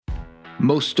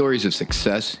Most stories of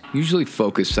success usually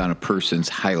focus on a person's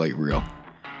highlight reel.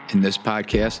 In this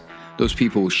podcast, those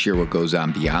people will share what goes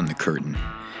on beyond the curtain.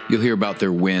 You'll hear about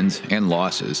their wins and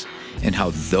losses and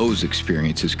how those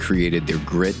experiences created their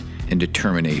grit and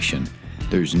determination.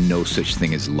 There's no such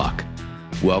thing as luck.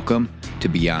 Welcome to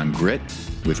Beyond Grit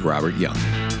with Robert Young.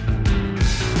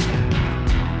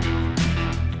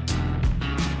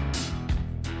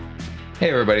 Hey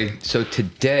everybody. So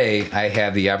today I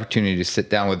have the opportunity to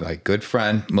sit down with my good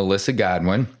friend, Melissa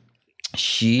Godwin.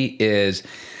 She is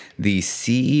the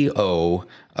CEO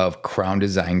of Crown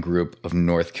Design Group of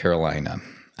North Carolina.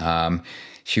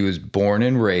 She was born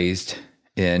and raised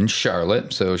in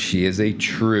Charlotte, so she is a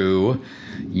true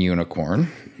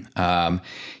unicorn.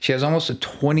 She has almost a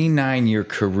 29-year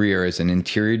career as an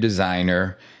interior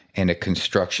designer and a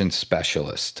construction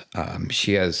specialist.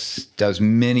 She does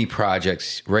many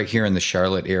projects right here in the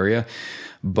Charlotte area,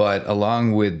 but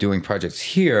along with doing projects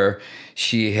here,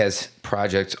 she has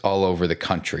projects all over the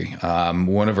country.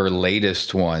 One of her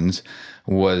latest ones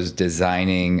was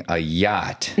designing a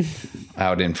yacht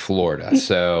out in Florida.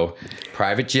 So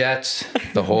private jets,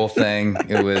 the whole thing,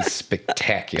 it was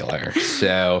spectacular.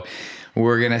 So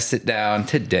we're going to sit down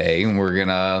today and we're going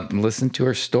to listen to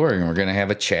her story and we're going to have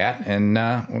a chat and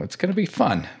it's going to be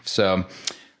fun. So,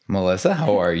 Melissa,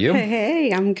 how are you?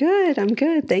 Hey, I'm good.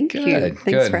 Thank you.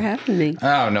 Thanks for having me.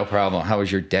 Oh, no problem. How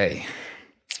was your day?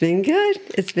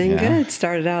 It's been good.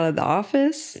 Started out at the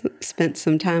office, spent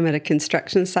some time at a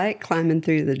construction site climbing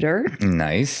through the dirt.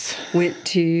 Nice. Went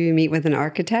to meet with an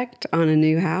architect on a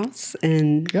new house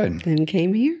and then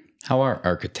came here. How are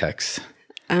architects?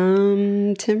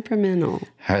 Temperamental.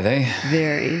 Are they?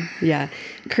 Very, yeah.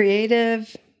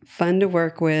 Creative, fun to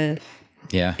work with.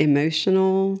 Yeah.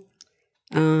 Emotional.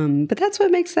 But that's what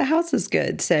makes the houses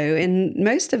good. So, and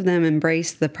most of them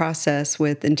embrace the process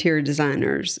with interior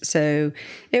designers. So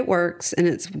it works and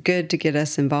it's good to get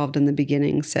us involved in the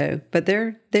beginning. So, but they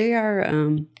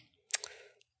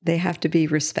have to be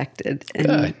respected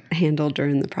and handled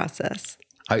during the process.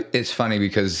 It's funny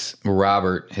because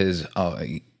Robert,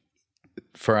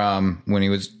 from when he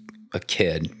was a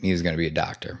kid, he was going to be a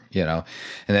doctor, and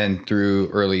then through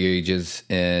early ages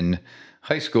in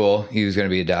high school, he was going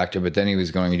to be a doctor, but then he was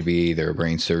going to be either a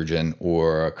brain surgeon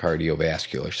or a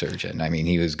cardiovascular surgeon. I mean,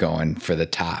 he was going for the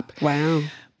top. Wow.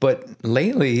 But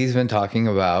lately he's been talking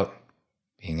about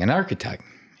being an architect.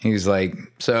 He's like,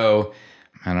 so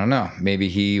I don't know, maybe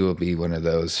he will be one of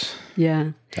those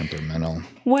temperamental.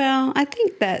 Well, I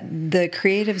think that the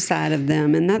creative side of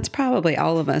them, and that's probably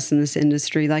all of us in this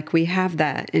industry, like we have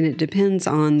that, and it depends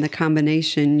on the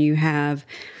combination you have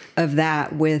of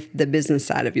that with the business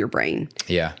side of your brain.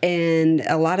 Yeah. And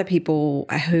a lot of people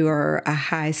who are a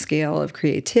high scale of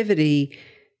creativity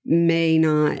may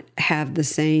not have the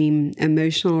same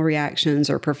emotional reactions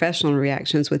or professional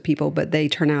reactions with people, but they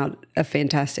turn out a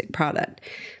fantastic product.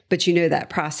 But you know that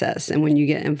process. And when you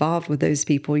get involved with those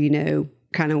people, you know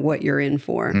kind of what you're in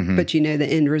for, but you know the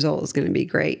end result is going to be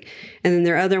great. And then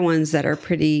there are other ones that are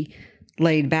pretty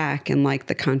laid back and like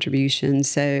the contribution.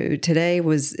 So today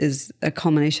is a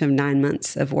culmination of 9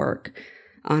 months of work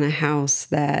on a house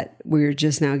that we're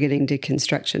just now getting to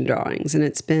construction drawings. And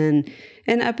it's been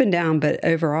an up and down, but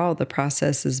overall the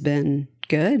process has been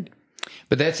good.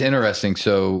 But that's interesting.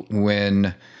 So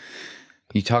when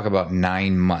you talk about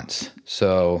 9 months,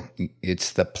 so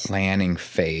it's the planning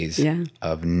phase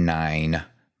of 9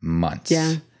 months.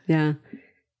 Yeah.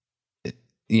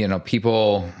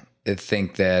 People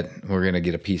think that we're going to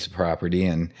get a piece of property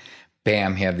and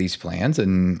bam, have these plans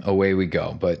and away we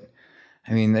go. But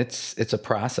I mean, it's a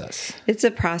process. It's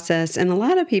a process. And a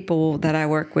lot of people that I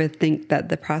work with think that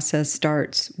the process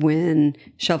starts when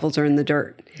shovels are in the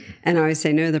dirt. And I always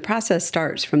say, no, the process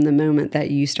starts from the moment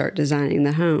that you start designing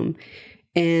the home.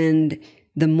 And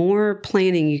the more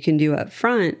planning you can do up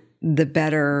front, the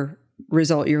better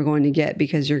result you're going to get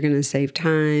because you're going to save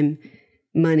time,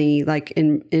 money, like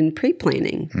in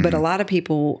pre-planning. But a lot of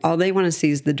people, all they want to see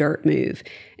is the dirt move.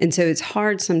 And so it's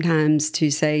hard sometimes to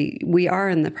say we are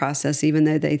in the process, even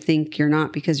though they think you're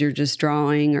not because you're just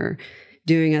drawing or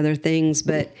doing other things.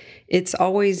 But it's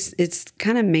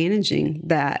kind of managing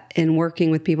that and working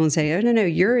with people and say, oh, no,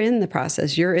 you're in the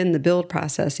process. You're in the build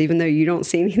process. Even though you don't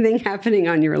see anything happening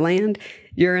on your land,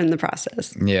 you're in the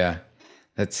process. Yeah.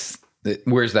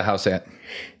 Where's the house at?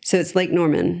 So it's Lake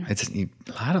Norman. It's a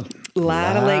lot of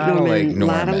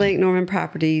Lake Norman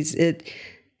properties.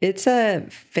 It's a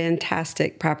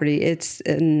fantastic property. It's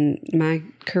in my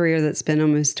career that's been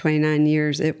almost 29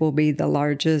 years. It will be the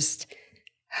largest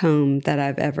home that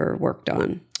I've ever worked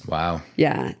on. Wow.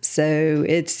 Yeah. So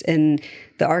and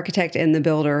the architect and the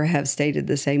builder have stated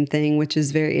the same thing, which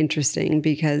is very interesting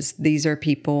because these are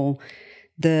people,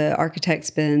 the architect's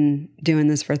been doing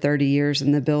this for 30 years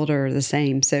and the builder the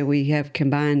same. So we have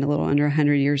combined a little under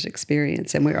 100 years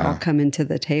experience, and we're all coming to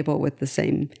the table with the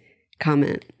same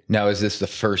comment. Now, is this the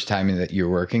first time that you're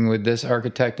working with this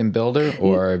architect and builder,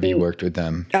 or have you worked with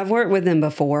them? I've worked with them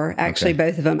before, actually,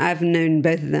 both of them. I've known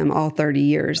both of them all 30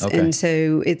 years. Okay. And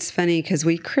so it's funny because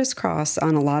we crisscross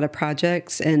on a lot of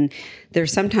projects. And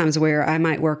there's sometimes where I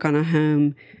might work on a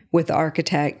home with the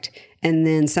architect and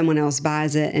then someone else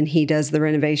buys it and he does the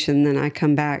renovation, then I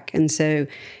come back. And so,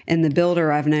 and the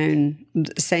builder I've known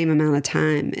the same amount of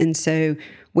time. And so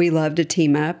we love to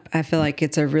team up. I feel like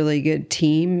it's a really good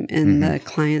team and the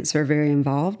clients are very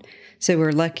involved. So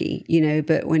we're lucky,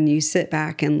 but when you sit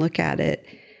back and look at it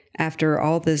after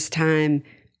all this time,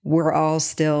 we're all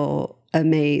still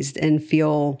amazed and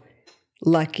feel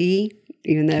lucky,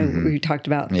 even though we talked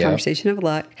about the conversation of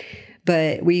luck,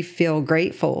 but we feel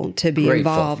grateful to be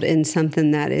involved in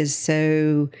something that is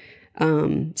so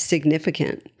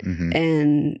significant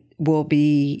and will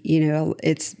be,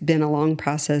 it's been a long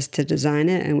process to design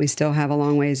it and we still have a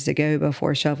long ways to go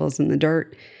before shovels in the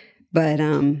dirt. But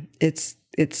it's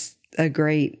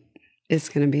going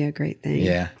to be a great thing.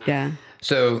 Yeah. Yeah.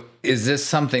 So is this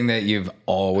something that you've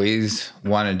always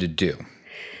wanted to do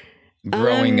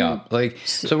growing up?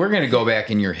 So we're going to go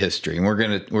back in your history and we're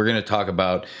going to talk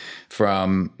about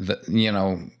from the,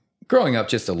 growing up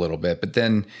just a little bit, but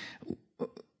then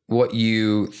what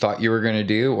you thought you were going to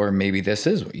do, or maybe this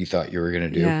is what you thought you were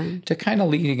going to do, to kind of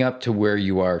leading up to where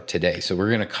you are today. So we're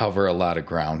going to cover a lot of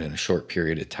ground in a short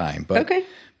period of time. But,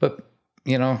 But,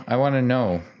 I want to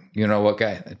know, what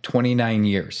guy, 29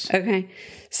 years. Okay.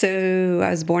 So I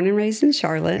was born and raised in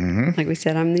Charlotte. Like we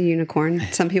said, I'm the unicorn.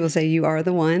 Some people say you are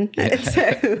the one.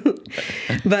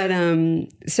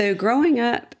 So growing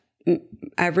up,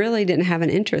 I really didn't have an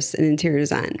interest in interior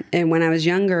design. And when I was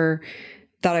younger,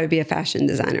 thought I would be a fashion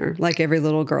designer. Like every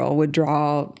little girl would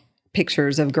draw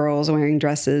pictures of girls wearing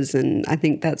dresses. And I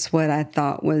think that's what I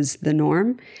thought was the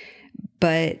norm.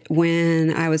 But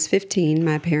when I was 15,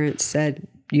 my parents said,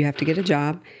 you have to get a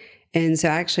job. And so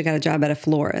I actually got a job at a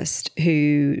florist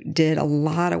who did a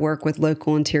lot of work with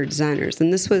local interior designers.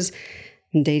 And this was,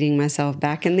 I'm dating myself,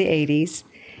 back in the 80s.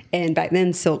 And back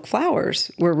then, silk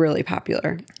flowers were really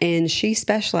popular. And she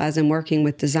specialized in working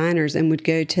with designers and would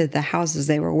go to the houses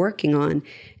they were working on.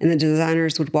 And the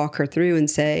designers would walk her through and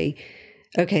say,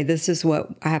 okay, this is what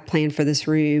I have planned for this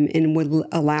room, and would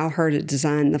allow her to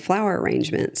design the flower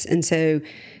arrangements. And so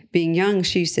being young,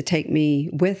 she used to take me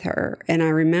with her. And I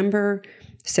remember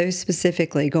so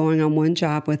specifically going on one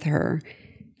job with her,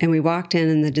 and we walked in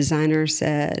and the designer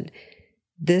said,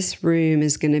 this room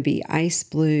is going to be ice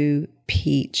blue,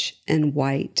 peach, and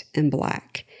white, and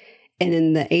black. And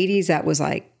in the 80s, that was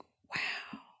like,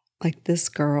 wow, like this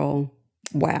girl,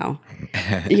 wow.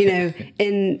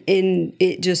 And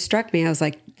it just struck me. I was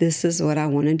like, this is what I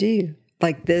want to do.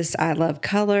 Like this, I love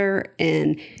color.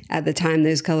 And at the time,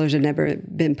 those colors had never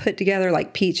been put together.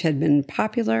 Like peach had been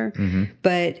popular.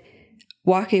 But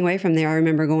walking away from there, I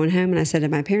remember going home and I said to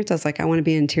my parents, I was like, I want to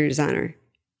be an interior designer.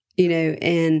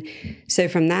 And so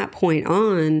from that point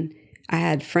on, I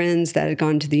had friends that had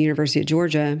gone to the University of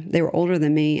Georgia. They were older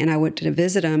than me, and I went to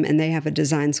visit them, and they have a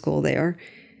design school there.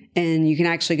 And you can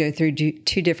actually go through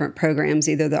two different programs,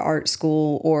 either the art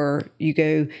school or you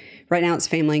go, right now it's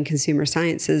family and consumer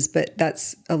sciences, but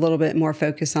that's a little bit more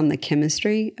focused on the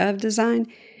chemistry of design.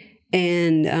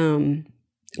 And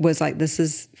was like, this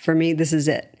is, for me, this is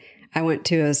it. I went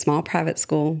to a small private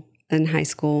school in high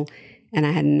school, and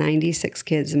I had 96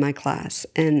 kids in my class.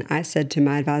 And I said to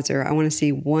my advisor, I want to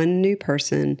see one new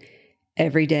person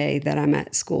every day that I'm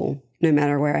at school, no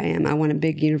matter where I am. I want a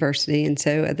big university. And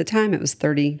so at the time it was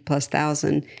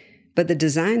 30,000+, but the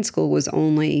design school was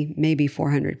only maybe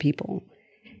 400 people.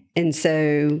 And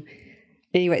so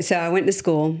anyway, so I went to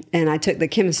school and I took the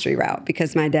chemistry route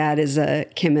because my dad is a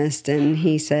chemist, and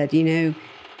he said,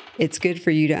 it's good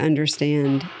for you to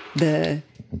understand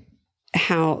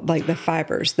how the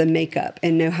fibers, the makeup,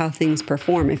 and know how things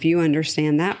perform. If you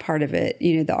understand that part of it,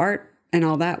 the art and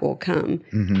all that will come.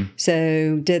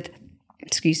 So did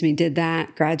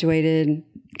that, graduated,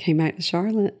 came back to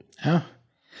Charlotte. Oh.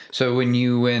 So when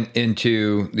you went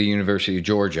into the University of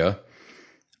Georgia,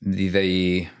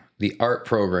 the art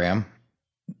program,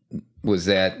 was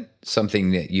that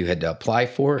something that you had to apply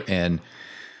for and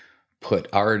put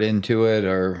art into it,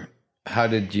 or how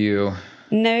did you?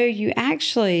 No, you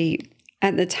actually,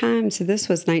 at the time, so this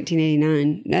was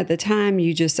 1989, at the time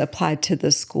you just applied to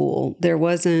the school. There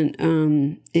wasn't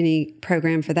any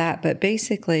program for that. But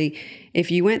basically,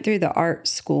 if you went through the art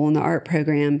school and the art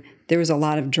program, there was a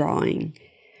lot of drawing.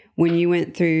 When you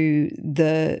went through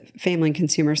the family and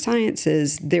consumer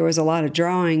sciences, there was a lot of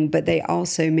drawing, but they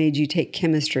also made you take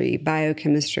chemistry,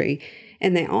 biochemistry,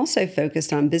 and they also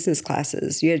focused on business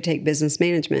classes. You had to take business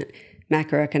management,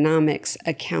 macroeconomics,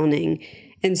 accounting.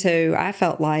 And so I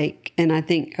felt like, and I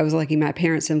think I was lucky my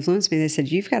parents influenced me. They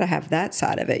said, you've got to have that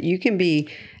side of it. You can be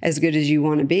as good as you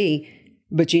want to be,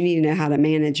 but you need to know how to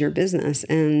manage your business.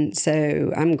 And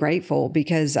so I'm grateful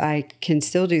because I can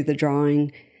still do the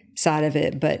drawing side of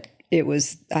it, but it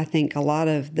was, I think, a lot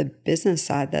of the business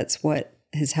side. That's what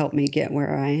has helped me get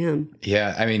where I am.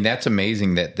 Yeah. I mean, that's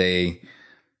amazing that they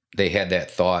had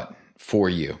that thought for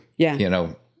you, Yeah. you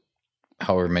know,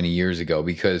 however many years ago,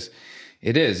 because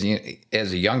it is, you know,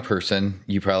 as a young person,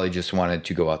 you probably just wanted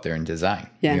to go out there and design.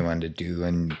 Yeah. You wanted to do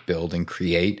and build and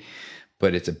create,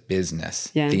 but it's a business.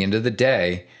 Yeah. At the end of the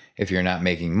day, if you're not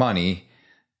making money,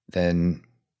 then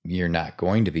you're not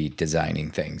going to be designing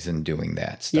things and doing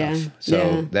that stuff. Yeah. So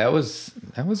Yeah. that was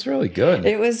really good.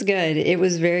 It was good. It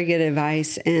was very good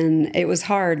advice. And it was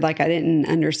hard. Like I didn't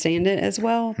understand it as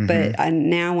well. But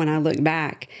now when I look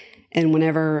back and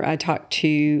whenever I talk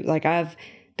to, like I've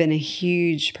been a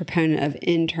huge proponent of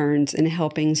interns and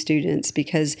helping students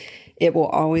because it will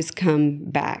always come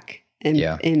back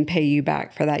and pay you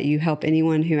back for that. You help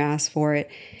anyone who asks for it.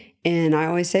 And I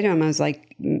always say to them, I was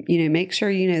like, you know, make sure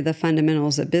you know the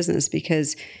fundamentals of business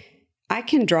because I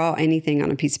can draw anything on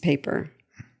a piece of paper.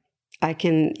 I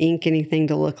can ink anything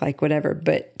to look like whatever,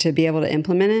 but to be able to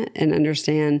implement it and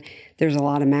understand there's a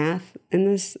lot of math in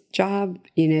this job,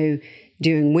 you know,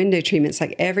 doing window treatments,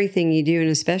 like everything you do, and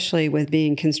especially with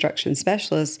being construction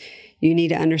specialists, you need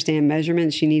to understand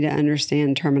measurements, you need to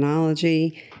understand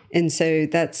terminology. And so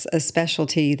that's a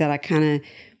specialty that I kind of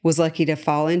was lucky to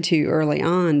fall into early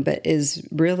on, but is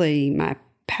really my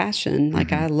passion.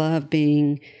 Like I love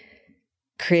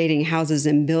creating houses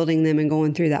and building them and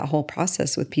going through that whole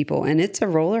process with people. And it's a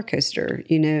roller coaster,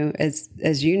 you know, as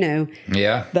you know,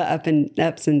 the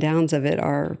ups and downs of it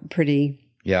are pretty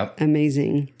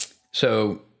amazing.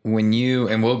 So when you,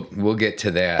 and we'll get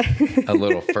to that a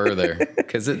little further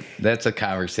because that's a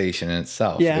conversation in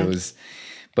itself. Yeah.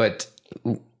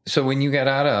 So when you got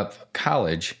out of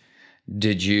college,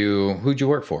 who'd you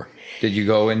work for? Did you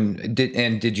go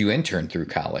did you intern through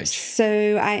college?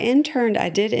 So I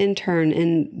did intern.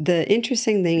 And the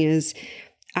interesting thing is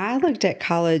I looked at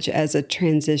college as a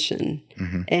transition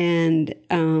and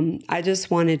I just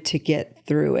wanted to get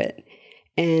through it.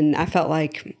 And I felt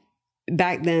like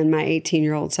back then my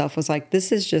 18-year-old self was like,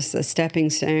 this is just a stepping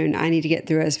stone. I need to get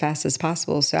through it as fast as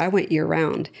possible. So I went year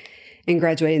round and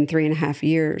graduated in 3.5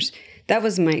 years. That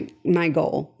was my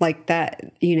goal. Like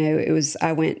that, you know,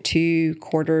 I went 2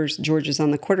 quarters. Georgia's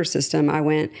on the quarter system. I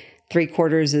went 3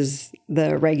 quarters is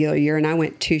the regular year. And I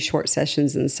went 2 short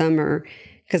sessions in summer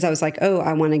because I was like, oh,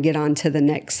 I want to get on to the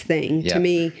next thing. Yeah. To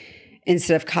me,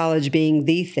 instead of college being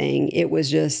the thing, it was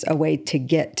just a way to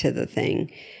get to the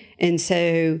thing. And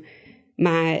so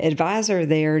my advisor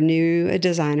there knew a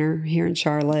designer here in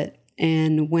Charlotte.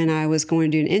 And when I was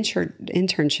going to do an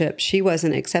internship, she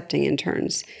wasn't accepting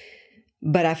interns.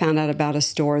 But I found out about a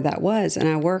store that was, and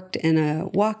I worked in a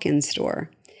walk-in store.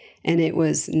 And it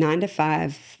was 9 to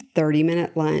 5,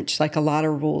 30-minute lunch, like a lot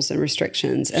of rules and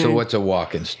restrictions. So what's a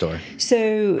walk-in store?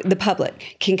 So the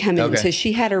public can come in. Okay. So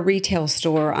she had a retail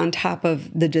store on top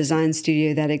of the design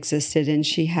studio that existed, and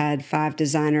she had 5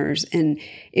 designers, and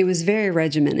it was very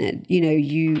regimented. You know,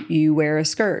 you wear a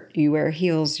skirt, you wear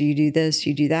heels, you do this,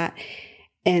 you do that.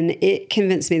 And it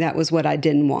convinced me that was what I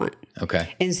didn't want.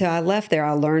 Okay. And so I left there.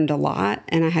 I learned a lot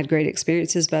and I had great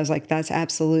experiences, but I was like, that's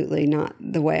absolutely not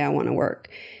the way I want to work.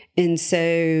 And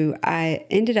so I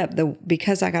ended up,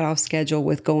 because I got off schedule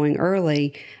with going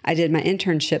early, I did my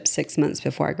internship 6 months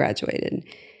before I graduated.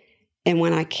 And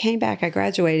when I came back, I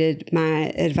graduated,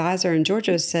 my advisor in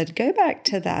Georgia said, go back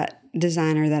to that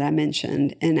designer that I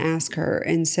mentioned and ask her.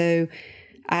 And so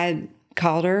I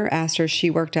called her, asked her,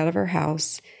 she worked out of her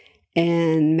house,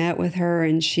 and met with her.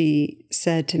 And she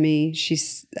said to me,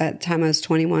 at the time I was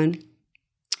 21,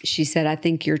 she said, I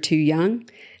think you're too young.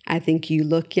 I think you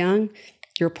look young.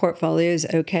 Your portfolio is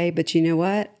okay, but you know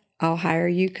what? I'll hire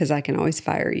you because I can always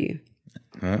fire you.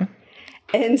 Huh?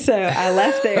 And so I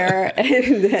left there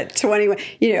and at 21,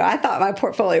 you know, I thought my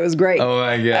portfolio was great. Oh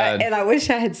my God. And I wish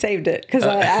I had saved it because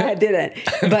I didn't.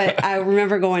 But I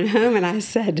remember going home and I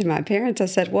said to my parents, I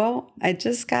said, well, I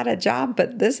just got a job,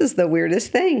 but this is the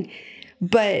weirdest thing.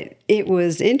 But it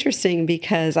was interesting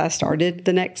because I started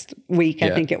the next week,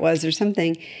 I think it was, or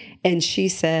something. And she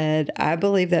said, I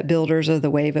believe that builders are the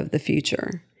wave of the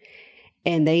future.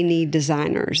 and they need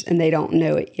designers and they don't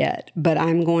know it yet, but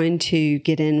I'm going to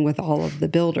get in with all of the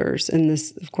builders. And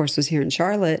this, of course, was here in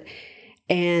Charlotte.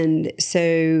 And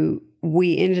so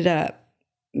we ended up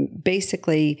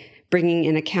basically bringing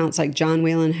in accounts like John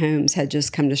Whalen Homes had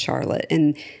just come to Charlotte,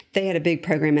 and they had a big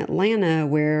program in Atlanta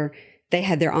where they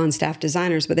had their on-staff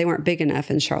designers, but they weren't big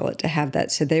enough in Charlotte to have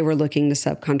that. So they were looking to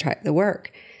subcontract the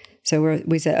work. So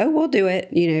we said, oh, we'll do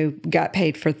it, got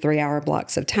paid for 3-hour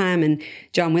blocks of time. And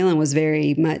John Whalen was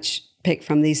very much picked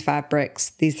from these 5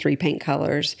 bricks, these 3 paint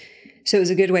colors. So it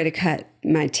was a good way to cut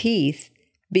my teeth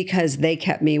because they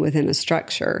kept me within a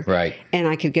structure. Right. And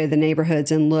I could go to the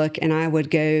neighborhoods and look, and I would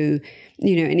go,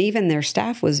 and even their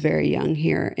staff was very young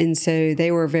here. And so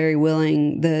they were very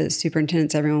willing, the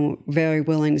superintendents, everyone very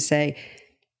willing to say,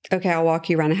 okay, I'll walk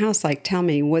you around a house. Like, tell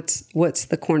me what's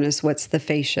the cornice, what's the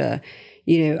fascia,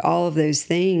 all of those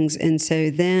things. And so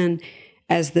then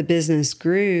as the business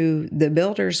grew, the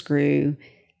builders grew,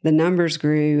 the numbers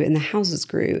grew, and the houses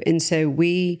grew. And so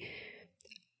we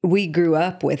grew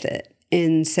up with it.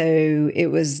 And so it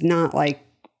was not like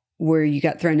where you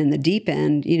got thrown in the deep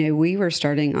end. We were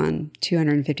starting on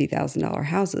 $250,000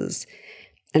 houses.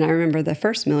 And I remember the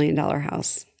first $1 million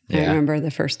house. Yeah. I remember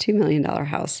the first $2 million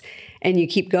house. And you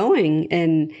keep going.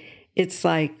 And it's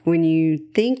like, when you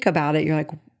think about it, you're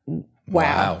like,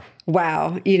 wow.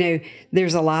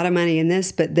 There's a lot of money in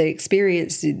this, but the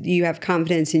experience, you have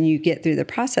confidence and you get through the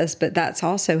process, but that's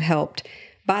also helped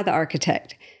by the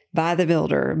architect, by the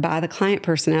builder, by the client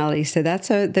personality. So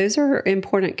those are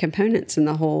important components in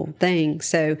the whole thing.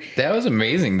 So that was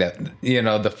amazing that,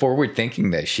 the forward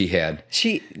thinking that she had.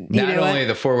 Not only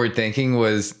the forward thinking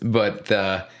but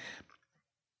the,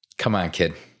 come on,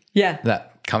 kid. Yeah.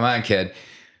 Come on, kid.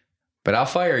 But I'll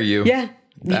fire you. Yeah.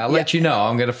 I'll let you know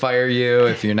I'm going to fire you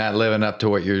if you're not living up to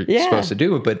what you're supposed to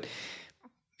do. But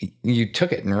you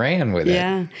took it and ran with it.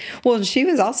 Yeah. Well, she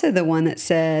was also the one that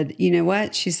said, you know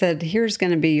what? She said, here's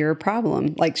going to be your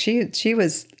problem. Like she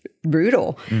was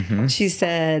brutal. Mm-hmm. She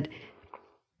said,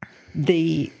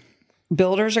 the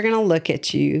builders are going to look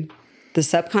at you. The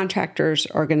subcontractors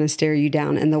are going to stare you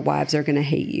down, and the wives are going to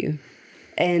hate you.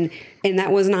 And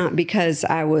that was not because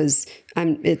I was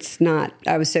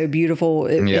so beautiful.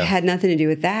 It had nothing to do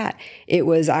with that. It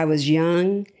was, I was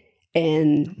young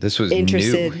and this was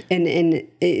interested new.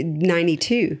 in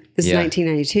 92. This is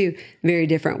 1992, very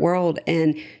different world.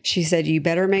 And she said, you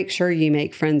better make sure you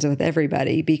make friends with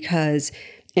everybody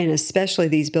and especially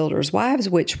these builders' wives,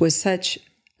 which was such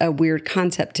a weird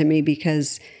concept to me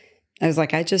because I was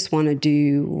like, I just want to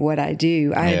do what I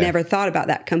do. I had never thought about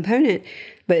that component.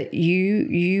 But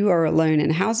you are alone in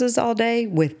houses all day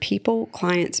with people,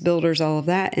 clients, builders, all of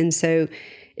that. And so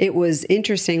it was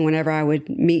interesting whenever I would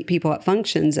meet people at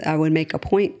functions, I would make a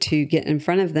point to get in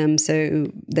front of them so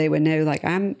they would know, like,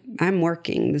 I'm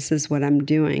working. This is what I'm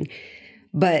doing.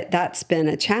 But that's been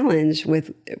a challenge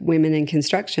with women in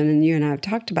construction, and you and I have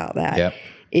talked about that,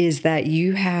 is that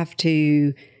you have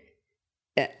to,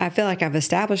 I feel like I've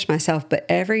established myself, but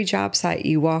every job site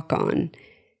you walk on,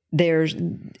 there's,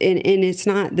 and it's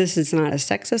not, this is not a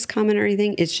sexist comment or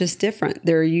anything. It's just different.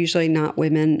 There are usually not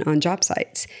women on job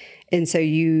sites. And so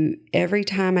every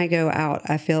time I go out,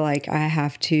 I feel like I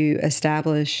have to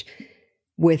establish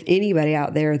with anybody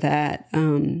out there that,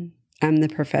 I'm the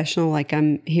professional, like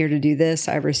I'm here to do this.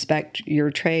 I respect your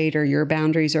trade or your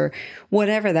boundaries or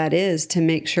whatever that is, to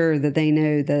make sure that they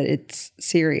know that it's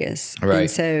serious. Right. And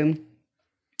so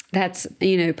that's,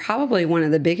 probably one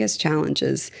of the biggest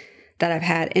challenges that I've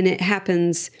had. And it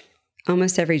happens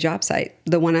almost every job site.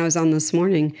 The one I was on this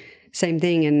morning, same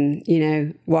thing.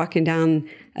 And, walking down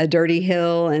a dirty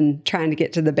hill and trying to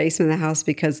get to the basement of the house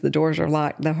because the doors are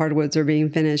locked, the hardwoods are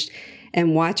being finished,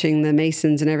 and watching the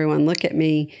masons and everyone look at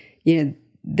me,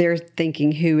 they're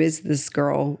thinking, who is this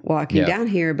girl walking down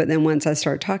here? But then once I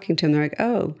start talking to them, they're like,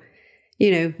 oh,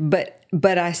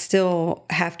 but I still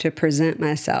have to present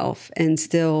myself and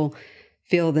still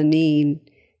feel the need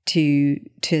to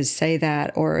say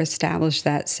that or establish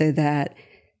that so that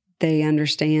they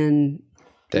understand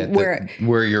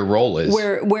where your role is,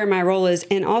 where my role is,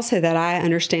 and also that I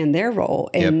understand their role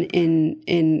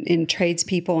in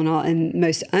tradespeople and all. And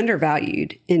most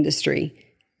undervalued industry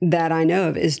that I know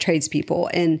of is tradespeople.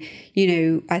 And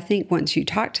I think once you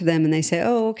talk to them and they say,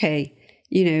 "Oh, okay,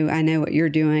 I know what you're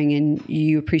doing and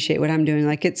you appreciate what I'm doing,"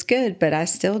 like, it's good, but I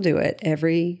still do it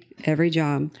every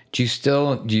job. Do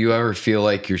you ever feel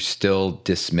like you're still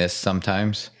dismissed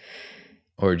sometimes?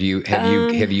 Or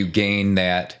have you gained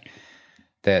that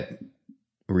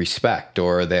respect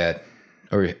or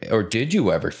did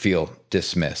you ever feel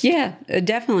dismissed? Yeah,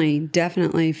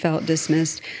 definitely felt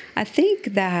dismissed. I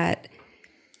think that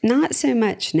Not so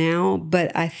much now,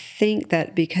 but I think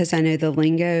that because I know the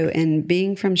lingo and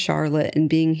being from Charlotte and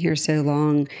being here so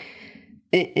long,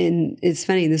 and it's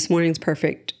funny, this morning's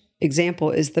perfect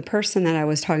example is the person that I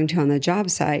was talking to on the job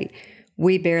site.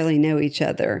 We barely know each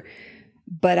other,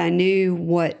 but I knew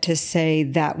what to say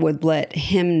that would let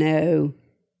him know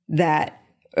that,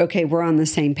 okay, we're on the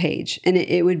same page. And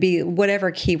it would be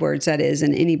whatever keywords that is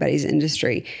in anybody's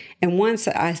industry. And once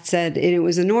I said, and it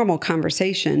was a normal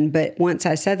conversation, but once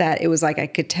I said that, it was like I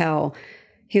could tell.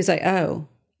 He was like, oh,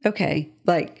 okay.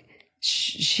 Like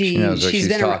she knows what she's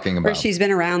been talking about. or she's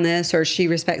been around this, or she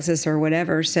respects this or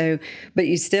whatever. So, but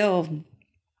I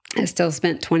still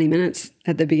spent 20 minutes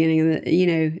at the beginning of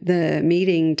the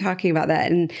meeting talking about that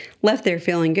and left there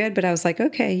feeling good. But I was like,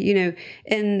 okay,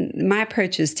 and my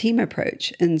approach is team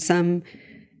approach. And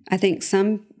I think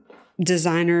some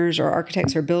designers or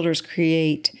architects or builders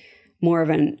create more of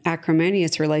an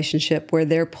acrimonious relationship where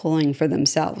they're pulling for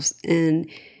themselves. And,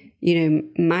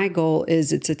 my goal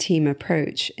is it's a team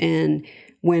approach. And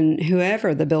when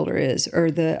whoever the builder is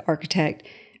or the architect,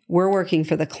 we're working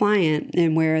for the client,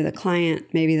 and where the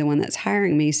client may be the one that's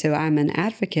hiring me, so I'm an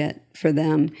advocate for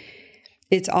them.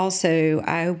 It's also,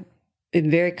 I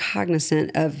am very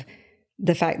cognizant of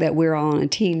the fact that we're all on a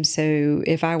team. So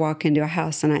if I walk into a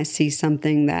house and I see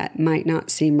something that might not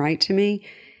seem right to me,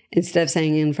 instead of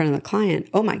saying in front of the client,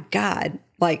 oh my God,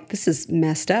 like this is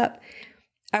messed up,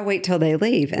 I wait till they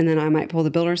leave. And then I might pull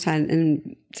the builder aside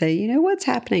and say, what's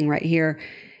happening right here?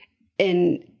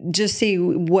 And just see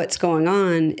what's going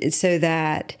on so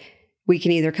that we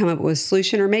can either come up with a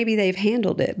solution, or maybe they've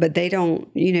handled it, but they don't,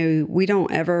 we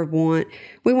don't ever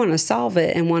we want to solve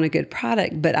it and want a good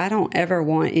product, but I don't ever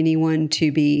want anyone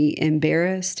to be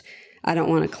embarrassed. I don't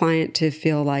want a client to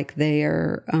feel like they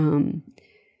are,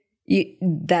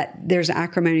 that there's an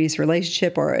acrimonious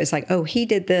relationship, or it's like, oh, he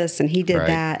did this and he did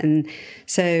that. And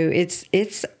so it's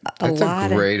That's a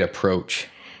great approach.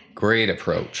 Great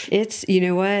approach. It's,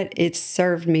 it's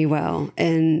served me well.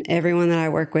 And everyone that I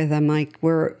work with, I'm like,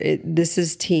 this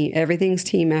is team, everything's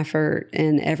team effort,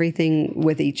 and everything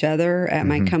with each other at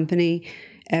my company,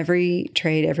 every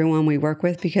trade, everyone we work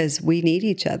with, because we need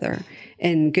each other,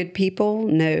 and good people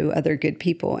know other good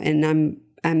people. And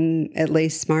I'm at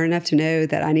least smart enough to know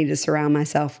that I need to surround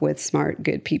myself with smart,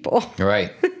 good people.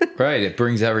 Right. Right. It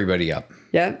brings everybody up.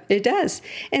 Yep, it does.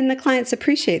 And the clients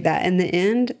appreciate that. In the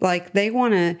end, like they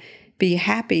want to be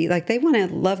happy, like they want to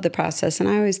love the process. And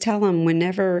I always tell them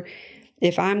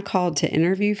if I'm called to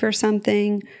interview for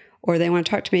something or they want to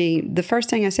talk to me, the first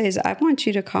thing I say is, I want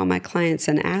you to call my clients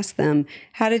and ask them,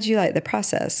 how did you like the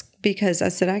process? Because I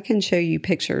said, I can show you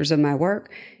pictures of my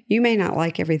work. You may not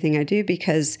like everything I do,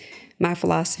 because my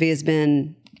philosophy has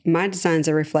been, my design's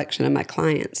a reflection of my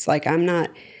clients. Like I'm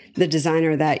not the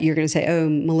designer that you're going to say, oh,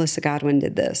 Melissa Godwin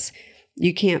did this.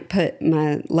 You can't put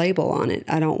my label on it.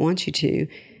 I don't want you to.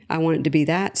 I want it to be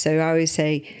that. So I always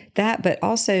say that, but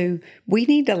also we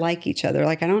need to like each other.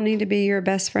 Like I don't need to be your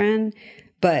best friend,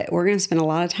 but we're going to spend a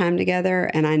lot of time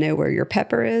together, and I know where your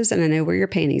pepper is and I know where your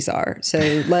panties are. So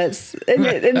let's, and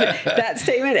that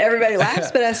statement, everybody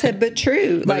laughs, but I said, but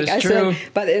true. But like I true.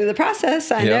 said, by the end of the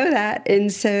process, I know that.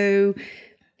 And so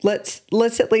let's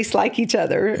at least like each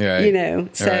other,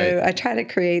 right. So right. I try to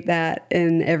create that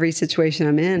in every situation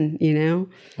I'm in,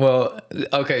 Well,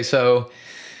 okay. So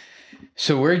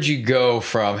where'd you go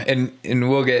from, and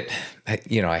we'll get,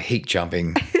 I hate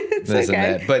jumping this okay.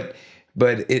 and that,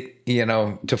 but it,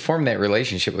 to form that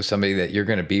relationship with somebody that you're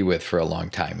going to be with for a long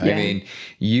time. Yeah. I mean,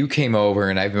 you came over,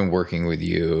 and I've been working with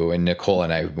you, and Nicole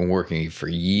and I have been working for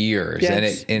years.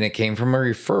 Yes. And it came from a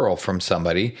referral from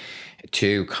somebody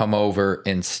to come over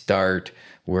and start,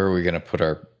 where are we going to put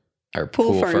our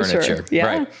pool furniture. Yeah,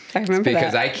 right. I remember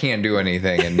because that. I can't do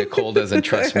anything, and Nicole doesn't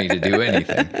trust me to do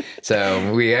anything.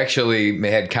 So we actually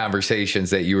had conversations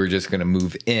that you were just going to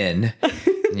move in.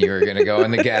 And you were going to go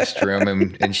in the guest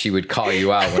room, and she would call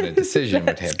you out when a decision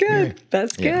would happen. Good.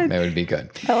 That's good. Yeah, that would be good.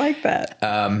 I like that.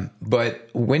 But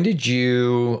when did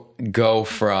you go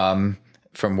from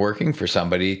working for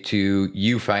somebody to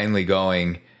you finally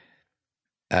going,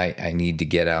 I need to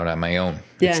get out on my own.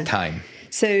 Yeah. It's time.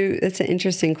 So that's an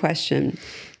interesting question.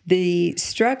 The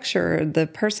structure, the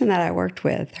person that I worked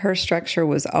with, her structure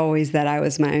was always that I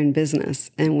was my own business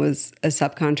and was a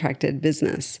subcontracted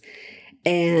business.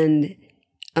 And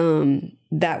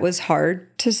that was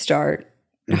hard to start,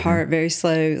 hard, very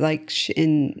slow. Like,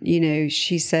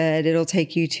 she said, it'll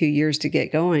take you 2 years to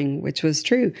get going, which was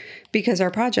true because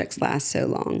our projects last so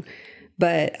long.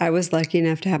 But I was lucky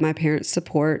enough to have my parents'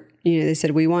 support. They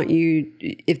said, we want you,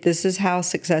 if this is how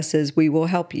success is, we will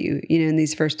help you, in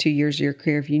these first 2 years of your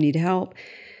career if you need help.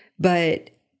 But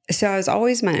so I was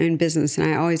always my own business, and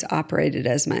I always operated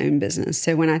as my own business.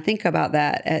 So when I think about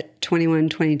that at 21,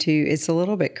 22, it's a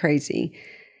little bit crazy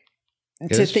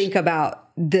to think about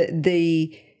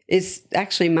it's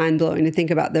actually mind blowing to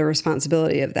think about the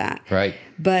responsibility of that. Right.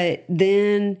 But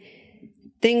then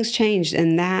things changed,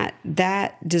 and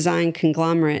that design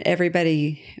conglomerate,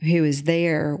 everybody who was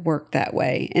there worked that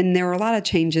way. And there were a lot of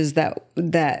changes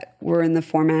that were in the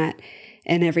format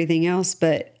and everything else,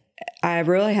 but I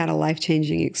really had a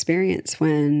life-changing experience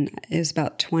when it was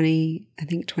about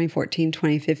 2014,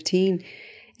 2015.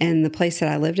 And the place that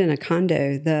I lived in, a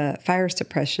condo, the fire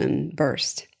suppression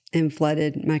burst and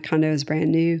flooded. My condo was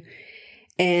brand new.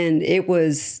 And it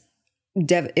was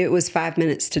 5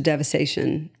 minutes to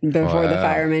devastation before the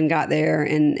firemen got there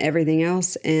and everything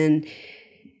else. And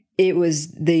it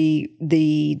was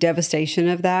the devastation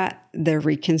of that, the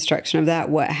reconstruction of that,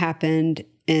 what happened,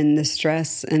 and the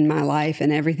stress in my life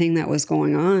and everything that was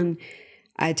going on.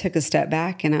 I took a step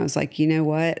back and I was like, you know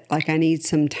what? Like, I need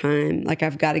some time. Like,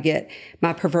 I've got to get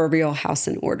my proverbial house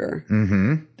in order.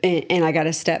 Mm-hmm. And I got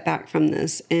to step back from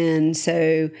this. And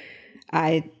so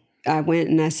I went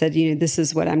and I said, this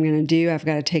is what I'm going to do. I've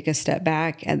got to take a step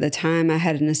back. At the time, I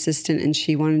had an assistant and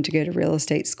she wanted to go to real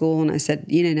estate school. And I said,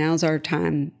 now's our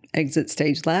time, exit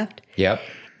stage left. Yep.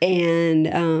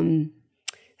 And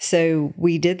so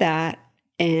we did that.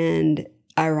 And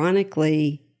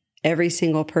ironically, every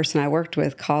single person I worked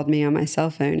with called me on my cell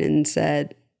phone and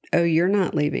said, "Oh, you're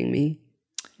not leaving me.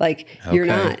 Like, you're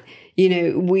not.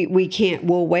 We can't.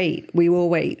 We'll wait. We will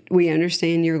wait. We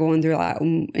understand you're going through a lot,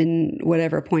 and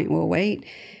whatever point we'll wait."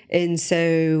 And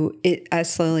so I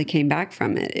slowly came back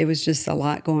from it. It was just a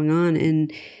lot going on.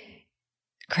 And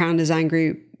Crown Design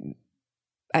Group,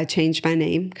 I changed my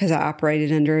name because I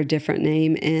operated under a different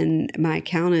name. And my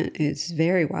accountant, who's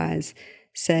very wise,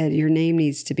 said, your name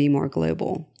needs to be more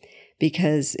global,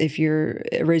 because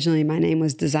originally my name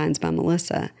was Designs by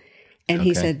Melissa. And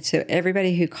he said, so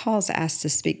everybody who calls asks to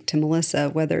speak to Melissa,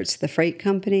 whether it's the freight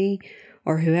company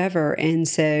or whoever. And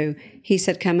so he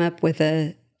said, come up with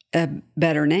a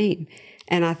better name.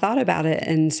 And I thought about it.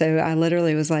 And so I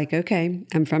literally was like, okay,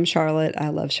 I'm from Charlotte. I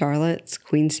love Charlotte. It's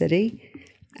Queen City.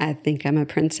 I think I'm a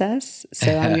princess.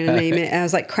 So I'm going to name it. I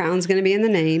was like, Crown's going to be in the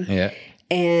name. Yeah.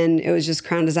 And it was just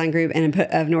Crown Design Group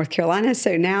of North Carolina.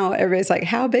 So now everybody's like,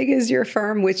 how big is your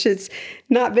firm? Which is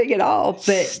not big at all.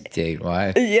 But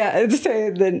statewide. Yeah.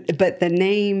 So the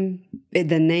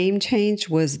name change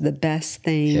was the best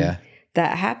thing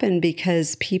that happened,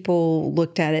 because people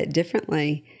looked at it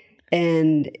differently.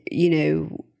 And,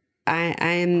 I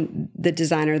am the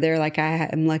designer there. Like, I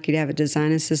am lucky to have a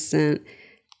design assistant.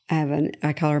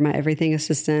 I call her my everything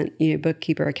assistant,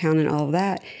 bookkeeper, accountant, all of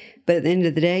that. But at the end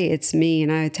of the day, it's me.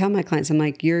 And I tell my clients, I'm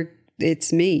like,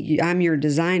 it's me. I'm your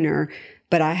designer,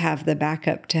 but I have the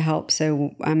backup to help.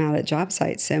 So I'm out at job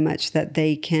sites so much that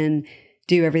they can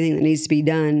do everything that needs to be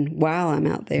done while I'm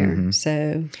out there.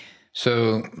 Mm-hmm.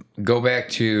 So go back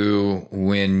to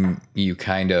when you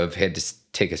kind of had to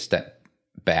take a step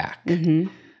back. Mm-hmm.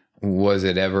 Was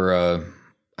it ever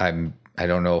I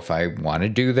don't know if I want to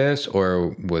do this,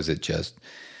 or was it just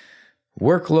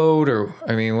workload, or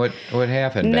what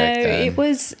happened back then? No, it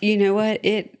was,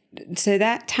 so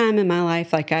that time in my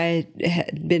life, like, I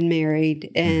had been married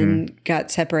and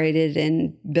got separated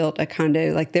and built a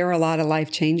condo. Like, there were a lot of life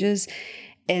changes,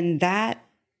 and that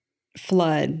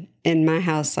flood in my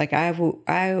house, like, I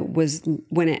was,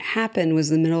 when it happened, was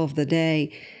the middle of the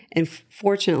day. And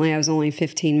fortunately, I was only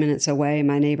 15 minutes away.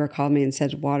 My neighbor called me and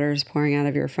said, water is pouring out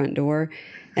of your front door.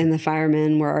 And the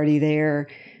firemen were already there.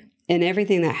 And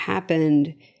everything that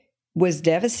happened was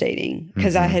devastating,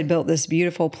 because I had built this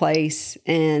beautiful place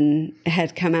and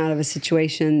had come out of a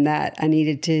situation that I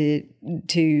needed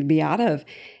to be out of.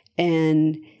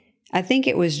 And I think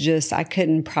it was just, I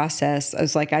couldn't process. I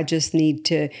was like, I just need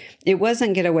to, it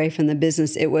wasn't get away from the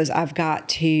business. It was, I've got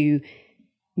to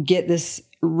get this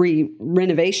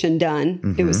renovation done.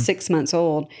 Mm-hmm. It was 6 months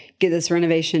old. Get this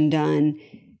renovation done,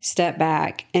 step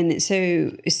back. And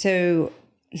so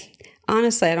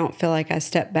honestly, I don't feel like I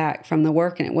stepped back from the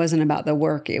work, and it wasn't about the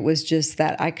work. It was just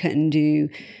that I couldn't do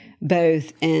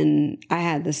both. And I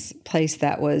had this place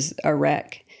that was a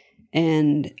wreck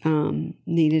and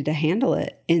needed to handle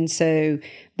it. And so,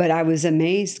 but I was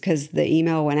amazed, because the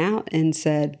email went out and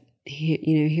said,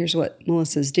 here's what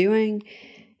Melissa's doing,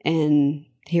 and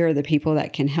here are the people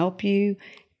that can help you.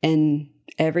 And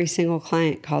every single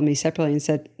client called me separately and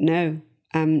said, no.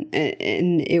 And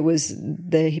it was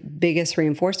the biggest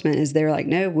reinforcement, is they're like,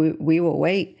 no, we will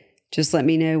wait. Just let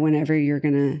me know whenever you're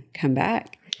going to come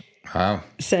back. Wow.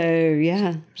 So,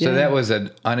 yeah. So that was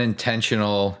an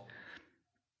unintentional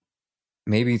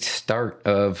maybe start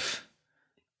of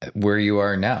where you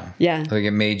are now. Yeah. Like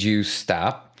it made you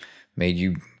stop, made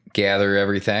you gather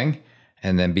everything,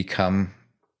 and then become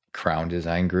Crown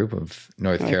Design Group of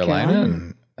North Carolina,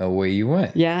 and away you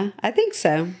went. Yeah, I think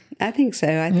so. I think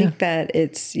that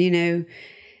it's,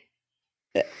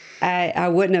 I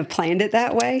wouldn't have planned it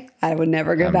that way. I would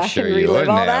never go back and relive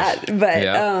all that.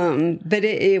 But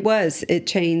it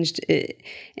changed.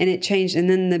 It changed. And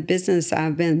then the business,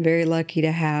 I've been very lucky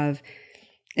to have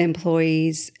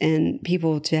employees and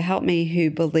people to help me who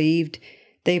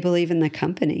they believe in the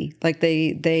company. Like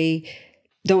they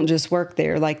don't just work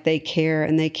there. Like they care,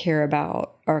 and they care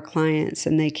about our clients,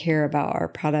 and they care about our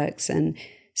products. And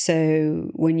so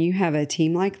when you have a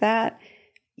team like that,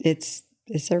 it's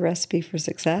a recipe for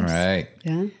success. Right.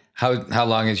 Yeah. How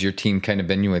long has your team kind of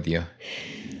been with you?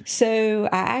 So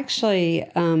I actually,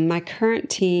 my current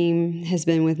team has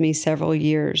been with me several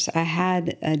years. I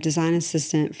had a design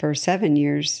assistant for 7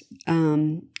 years,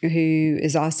 who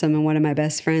is awesome and one of my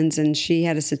best friends. And she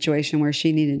had a situation where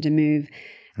she needed to move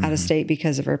out of state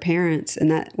because of her parents.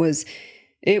 And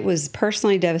it was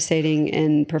personally devastating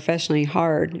and professionally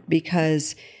hard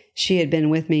because she had been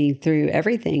with me through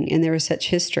everything. And there was such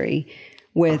history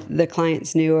with the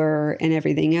clients knew her and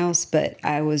everything else. But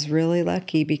I was really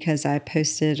lucky because I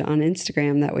posted on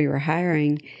Instagram that we were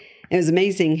hiring. It was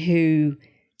amazing who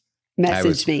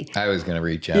messaged me. I was going to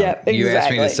reach out. Yep, exactly. You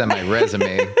asked me to send my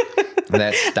resume, and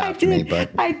that stopped me.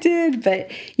 But I did. But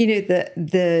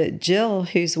the Jill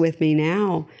who's with me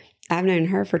now, I've known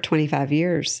her for 25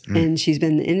 years, and she's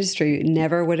been in the industry.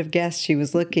 Never would have guessed she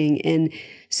was looking. And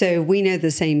so we know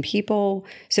the same people.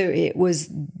 So it was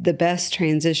the best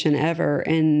transition ever.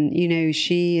 And,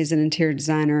 she is an interior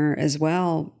designer as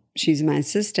well. She's my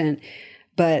assistant,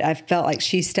 but I felt like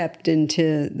she stepped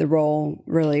into the role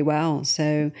really well.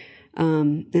 So,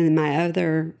 and then my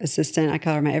other assistant, I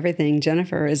call her my everything,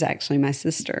 Jennifer, is actually my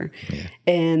sister. Yeah.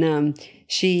 And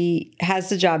she has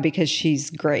the job because she's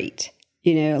great.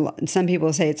 Some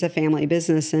people say it's a family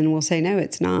business, and we'll say, no,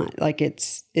 it's not. Like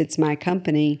it's my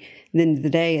company. At the end of the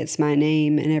day, it's my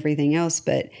name and everything else,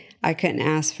 but I couldn't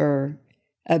ask for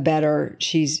a better.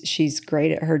 She's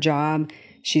great at her job.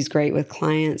 She's great with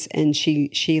clients, and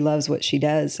she loves what she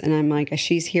does. And I'm like,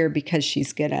 she's here because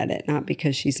she's good at it, not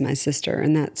because she's my sister.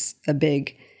 And that's a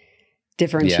big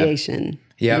differentiation.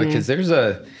 Yeah, because there's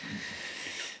a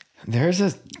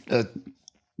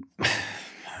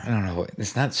I don't know.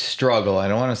 It's not struggle. I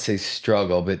don't want to say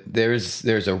struggle, but there's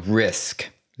a risk.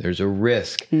 There's a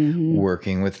risk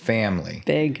working with family.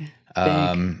 Big.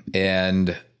 And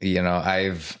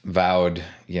I've vowed,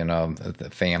 the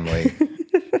family,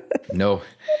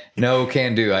 no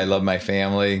can do. I love my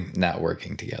family, not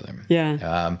working together.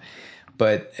 Yeah.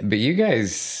 But you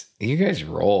guys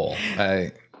roll.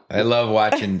 I love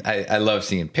watching. I love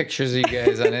seeing pictures of you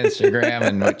guys on Instagram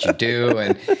and what you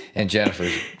do. And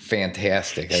Jennifer's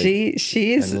fantastic. I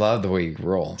love the way you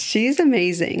roll. She's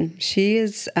amazing. She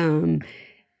is.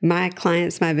 My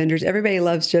clients, my vendors, everybody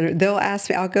loves Jennifer. They'll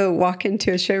ask me. I'll go walk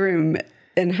into a showroom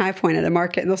in High Point at a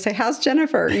market, and they'll say, "How's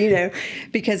Jennifer?"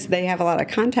 Because they have a lot of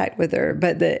contact with her.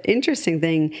 But the interesting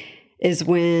thing is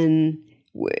when.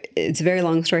 It's a very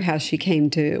long story how she came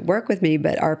to work with me,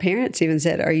 but our parents even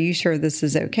said, "Are you sure this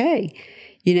is okay?"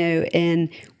 And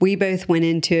we both went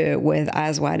into it with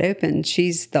eyes wide open.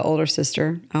 She's the older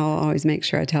sister. I'll always make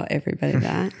sure I tell everybody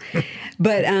that.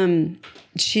 But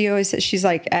she always says, she's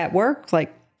like at work,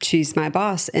 like she's my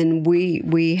boss, and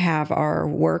we have our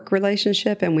work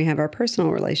relationship and we have our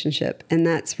personal relationship, and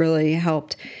that's really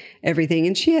helped everything.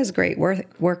 And she has great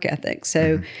work ethic.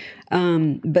 So,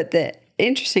 but the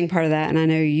interesting part of that, and I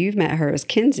know you've met her, is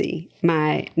Kinsey.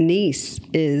 My niece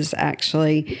is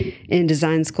actually in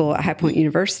design school at High Point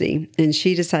University, and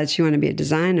she decided she wanted to be a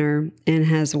designer and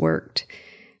has worked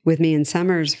with me in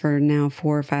summers for now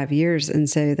 4 or 5 years. And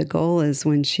so the goal is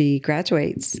when she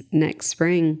graduates next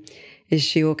spring is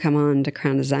she will come on to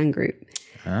Crown Design Group.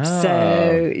 Oh.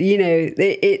 So,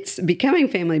 it's becoming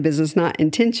family business, not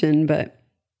intention, but,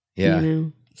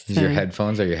 Is your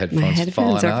headphones? Are your headphones falling off? My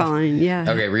headphones are falling, yeah.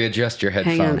 Okay, readjust your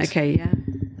headphones. Hang on, okay, yeah.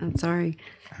 I'm sorry.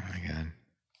 Oh my God.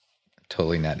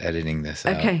 Totally not editing this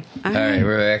out. Okay. All right,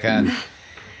 we're back on.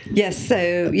 Yes,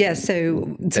 so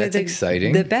that's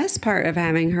exciting. The best part of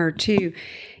having her too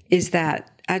is that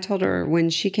I told her when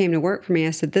she came to work for me,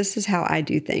 I said, this is how I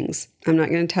do things. I'm not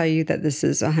going to tell you that this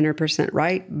is 100%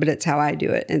 right, but it's how I do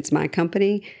it. It's my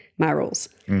company, my rules.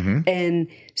 Mm-hmm. And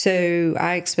so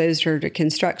I exposed her to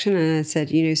construction, and I said,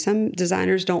 some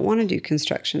designers don't want to do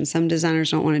construction. Some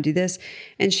designers don't want to do this.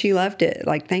 And she loved it.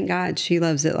 Like, thank God she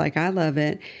loves it like I love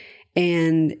it.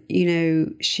 And,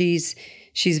 she's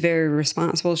she's very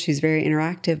responsible. She's very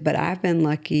interactive, but I've been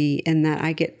lucky in that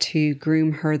I get to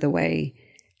groom her the way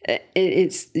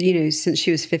it's, since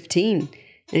she was 15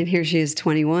 and here she is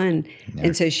 21. Yeah.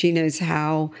 And so she knows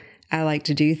how I like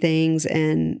to do things,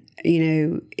 and,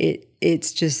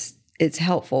 it's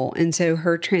helpful. And so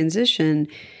her transition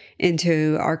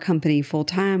into our company full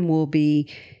time will be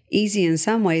easy in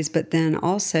some ways, but then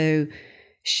also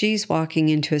she's walking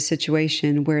into a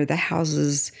situation where the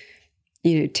houses,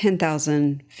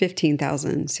 10,000,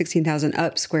 15,000, 16,000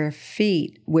 up square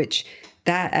feet, which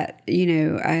that,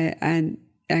 I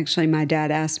actually, my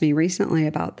dad asked me recently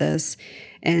about this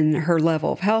and her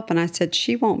level of help. And I said,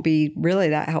 she won't be really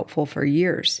that helpful for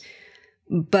years,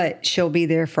 but she'll be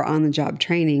there for on-the-job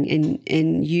training.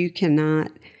 And you cannot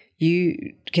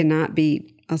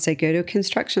be, I'll say, go to a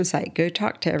construction site, go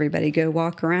talk to everybody, go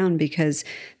walk around, because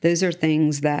those are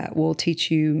things that will teach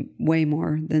you way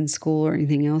more than school or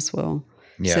anything else will.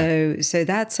 Yeah. So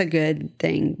that's a good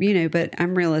thing, but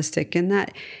I'm realistic in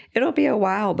that it'll be a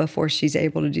while before she's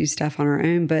able to do stuff on her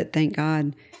own, but thank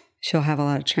God she'll have a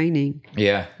lot of training.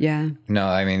 Yeah. Yeah. No,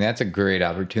 I mean, that's a great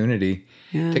opportunity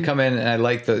to come in. And I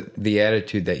like the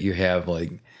attitude that you have,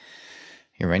 like,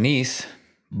 you're my niece,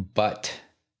 but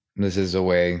this is the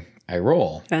way I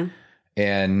roll. Yeah.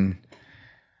 And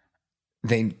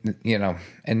they,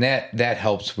 and that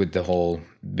helps with the whole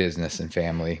business and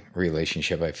family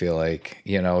relationship. I feel like,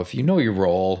 if you know your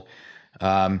role,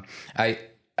 I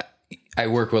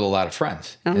work with a lot of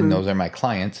friends, and those are my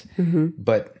clients,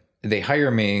 but they hire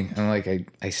me. And like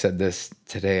I said this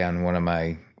today on one of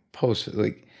my posts,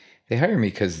 like, they hire me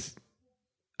because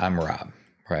I'm Rob,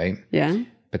 right? Yeah.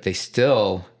 But they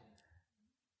still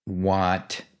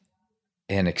want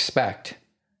and expect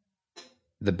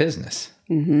the business,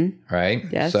 right?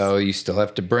 Yes. So you still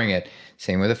have to bring it.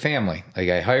 Same with a family. Like,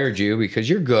 I hired you because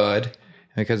you're good,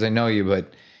 because I know you,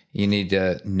 but you need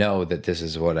to know that this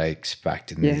is what I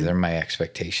expect, and these are my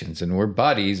expectations. And we're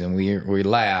buddies, and we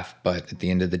laugh, but at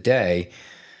the end of the day,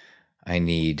 I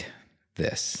need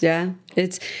this. Yeah.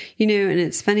 It's, and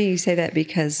it's funny you say that,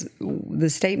 because the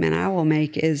statement I will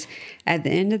make is, at the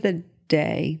end of the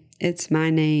day, it's my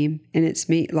name and it's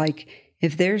me. Like,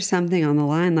 if there's something on the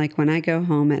line, like when I go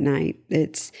home at night,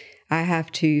 I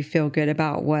have to feel good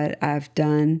about what I've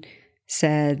done,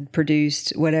 said,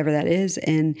 produced, whatever that is.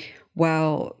 And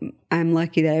while I'm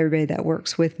lucky that everybody that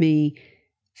works with me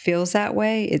feels that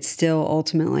way, it's still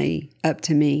ultimately up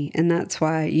to me. And that's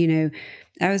why,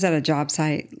 I was at a job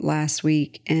site last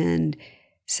week, and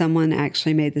someone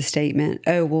actually made the statement,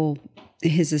 oh, well,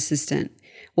 his assistant,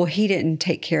 well, he didn't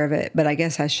take care of it, but I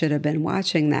guess I should have been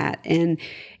watching that. And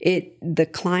the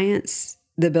clients,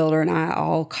 the builder, and I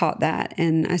all caught that.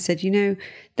 And I said,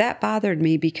 that bothered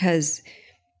me, because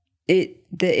it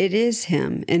is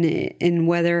him, and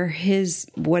whatever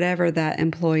that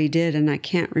employee did, and I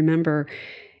can't remember,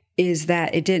 is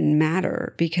that it didn't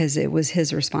matter because it was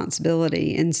his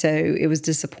responsibility. And so it was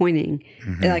disappointing.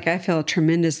 Like, I feel a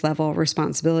tremendous level of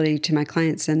responsibility to my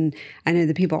clients, and I know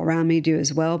the people around me do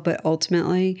as well, but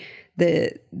ultimately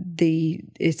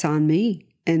it's on me.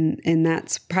 And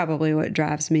that's probably what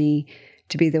drives me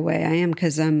to be the way I am.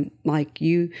 'Cause I'm like,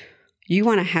 you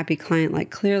want a happy client.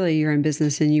 Like, clearly you're in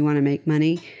business and you want to make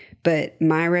money, but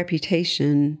my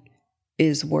reputation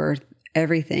is worth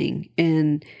everything.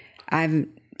 And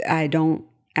I don't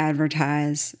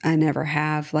advertise. I never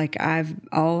have. Like,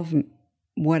 all of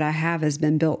what I have has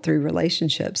been built through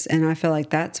relationships. And I feel like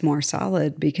that's more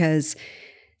solid, because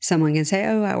someone can say,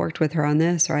 oh, I worked with her on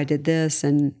this, or I did this.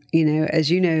 And,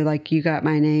 as like, you got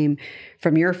my name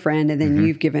from your friend, and then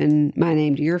you've given my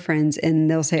name to your friends,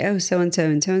 and they'll say, oh, so-and-so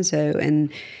and so-and-so.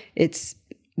 And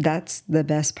that's the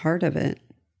best part of it.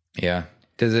 Yeah.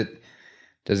 Does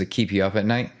it keep you up at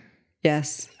night?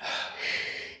 Yes.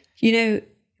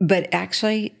 But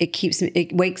actually,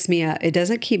 it wakes me up. It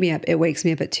doesn't keep me up. It wakes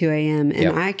me up at 2 a.m.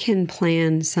 And I can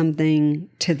plan something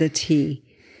to the T.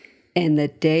 And the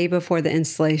day before the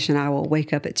installation, I will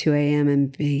wake up at 2 a.m.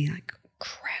 and be like,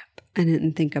 crap, I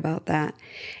didn't think about that.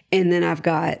 And then I've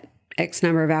got X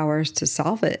number of hours to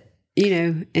solve it,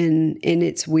 and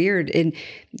it's weird. And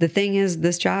the thing is,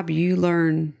 this job, you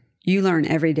learn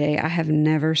every day. I have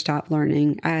never stopped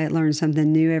learning. I learn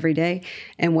something new every day.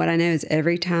 And what I know is,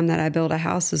 every time that I build a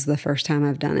house is the first time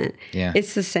I've done it. Yeah.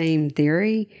 It's the same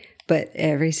theory, but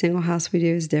every single house we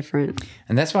do is different.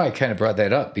 And that's why I kind of brought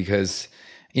that up, because,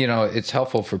 it's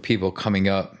helpful for people coming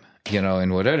up,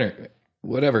 in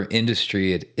whatever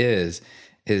industry it is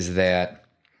that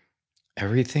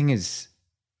everything is,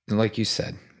 like you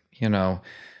said,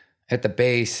 at the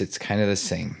base, it's kind of the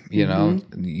same,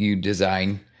 you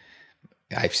design,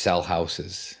 I sell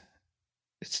houses.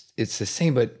 It's the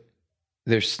same, but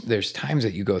there's times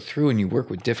that you go through and you work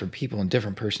with different people and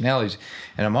different personalities,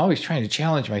 and I'm always trying to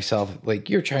challenge myself, like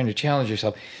you're trying to challenge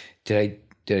yourself. Did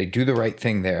I do the right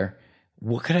thing there?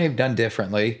 What could I have done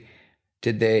differently?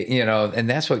 Did they, and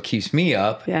that's what keeps me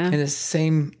up. Yeah. And it's the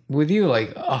same with you.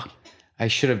 Like, oh, I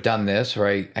should have done this, or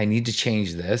I need to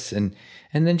change this, and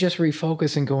then just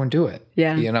refocus and go and do it.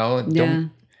 Yeah.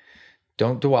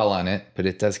 Don't dwell on it, but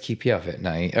it does keep you up at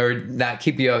night, or not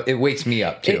keep you up. It wakes me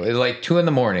up too. It's like 2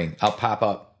 a.m. I'll pop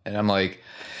up and I'm like,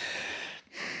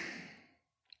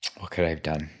 what could I have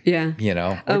done? Yeah.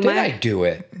 Or did I do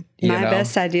it? My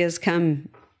best ideas come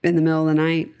in the middle of the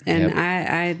night. And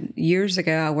I years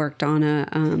ago, I worked on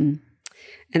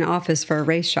an office for a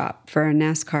race shop for a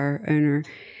NASCAR owner.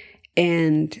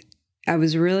 And I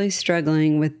was really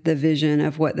struggling with the vision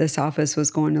of what this office was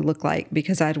going to look like,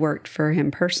 because I'd worked for him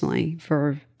personally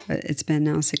for, it's been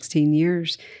now 16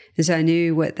 years. And so I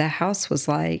knew what the house was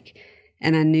like.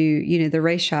 And I knew, the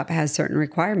race shop has certain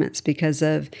requirements because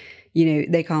of,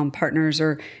 they call them partners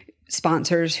or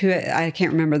sponsors, who I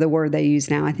can't remember the word they use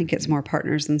now. I think it's more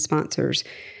partners than sponsors.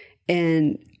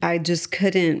 And I just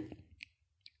couldn't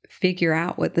figure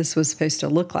out what this was supposed to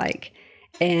look like.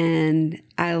 And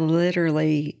I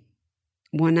literally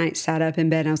one night sat up in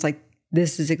bed and I was like,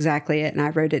 this is exactly it. And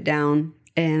I wrote it down,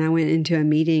 and I went into a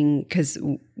meeting, because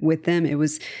with them, it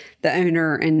was the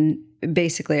owner and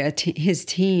basically his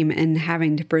team, and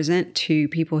having to present to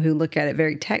people who look at it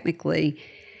very technically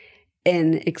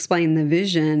and explain the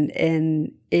vision.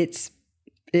 And it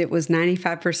was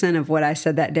 95% of what I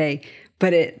said that day,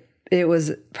 but it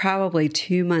was probably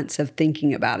 2 months of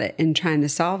thinking about it and trying to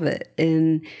solve it.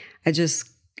 And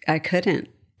I couldn't.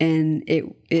 And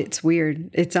it's weird.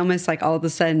 It's almost like all of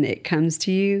a sudden it comes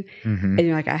to you, and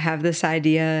you're like, I have this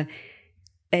idea,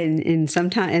 and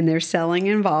sometimes, and there's selling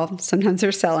involved. Sometimes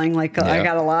they're selling, like I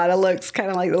got a lot of looks, kind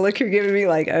of like the look you're giving me,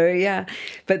 like, oh yeah.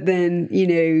 But then,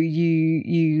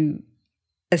 you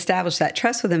establish that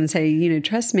trust with them and say,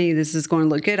 trust me, this is going to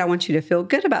look good. I want you to feel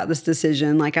good about this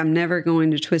decision. Like, I'm never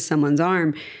going to twist someone's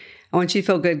arm. I want you to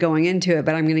feel good going into it,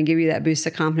 but I'm going to give you that boost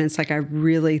of confidence. Like, I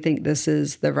really think this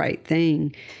is the right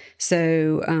thing.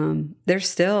 So there's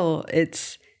still,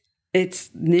 it's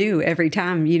new every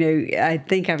time. I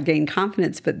think I've gained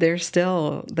confidence, but there's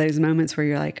still those moments where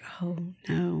you're like, oh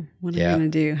no, what am I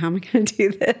going to do? How am I going to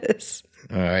do this?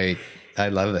 All right. I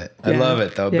love it. I love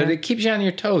it though. But it keeps you on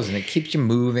your toes, and it keeps you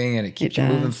moving, and it keeps you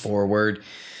moving forward.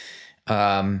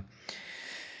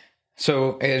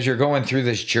 So as you're going through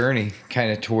this journey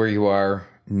kind of to where you are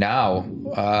now,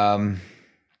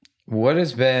 what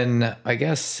has been, I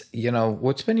guess,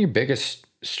 what's been your biggest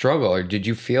struggle? Or did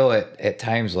you feel at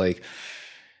times like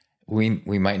we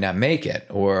might not make it?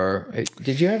 Or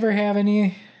did you ever have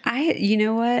any? You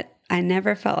know what? I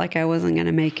never felt like I wasn't going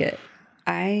to make it.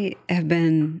 I have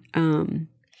been,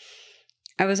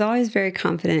 I was always very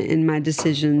confident in my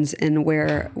decisions and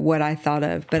what I thought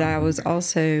of, but I was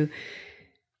also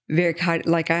very,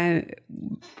 like, I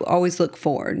always look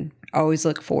forward.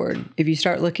 If you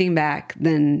start looking back,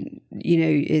 then,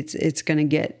 it's going to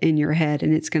get in your head,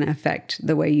 and it's going to affect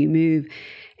the way you move.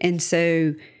 And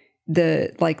so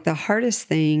the hardest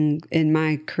thing in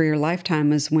my career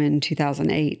lifetime was when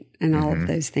 2008 and all of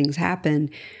those things happened.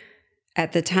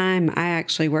 At the time, I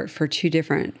actually worked for 2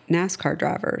 different NASCAR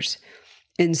drivers.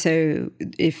 And so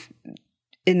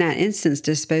in that instance,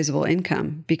 disposable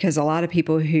income, because a lot of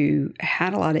people who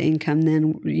had a lot of income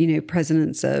then,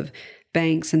 presidents of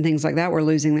banks and things like that were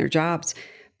losing their jobs,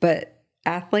 but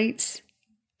athletes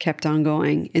kept on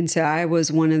going. And so I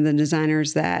was one of the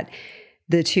designers that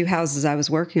the 2 houses I was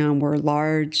working on were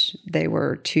large. They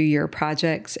were 2-year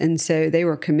projects. And so they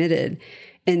were committed.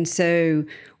 And so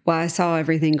while I saw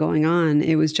everything going on,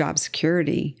 it was job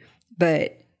security.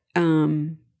 But,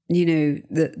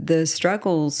 the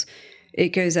struggles, it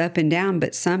goes up and down,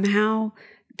 but somehow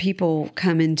people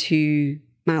come into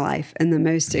my life in the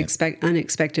most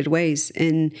unexpected ways.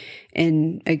 And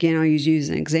again, I'll use you as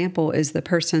an example, is the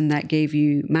person that gave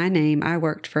you my name. I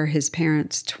worked for his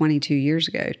parents 24 years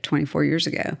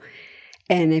ago.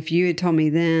 And if you had told me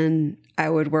then,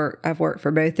 I've worked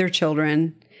for both their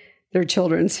children, their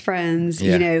children's friends,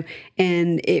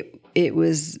 and it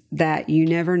was that you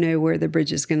never know where the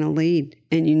bridge is going to lead.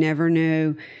 And you never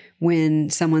know when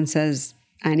someone says,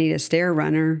 I need a stair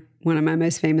runner. One of my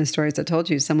most famous stories I told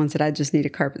you, someone said, I just need a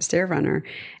carpet stair runner.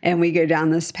 And we go down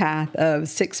this path of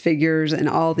 6 figures and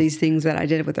all these things that I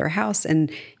did with their house.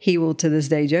 And he will to this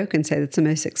day joke and say, that's the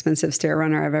most expensive stair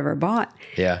runner I've ever bought.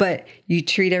 Yeah. But you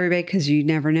treat everybody, because you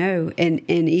never know. And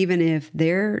even if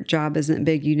their job isn't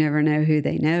big, you never know who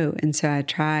they know. And so I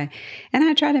try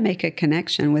to make a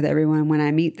connection with everyone when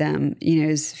I meet them,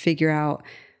 is figure out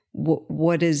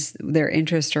what is their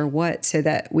interest or what, so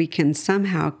that we can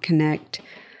somehow connect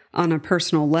on a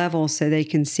personal level, so they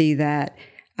can see that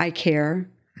I care.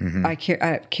 I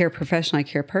care professionally, I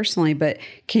care personally, but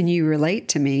can you relate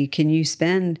to me? Can you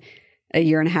spend a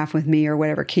year and a half with me or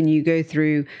whatever? Can you go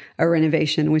through a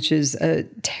renovation, which is a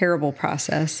terrible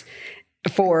process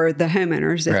for the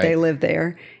homeowners if they live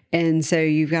there? And so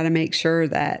you've got to make sure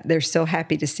that they're still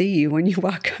happy to see you when you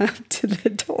walk up to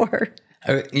the door.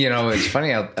 It's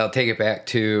funny. I'll take it back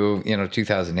to,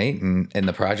 2008 and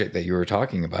the project that you were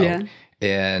talking about. Yeah.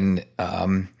 And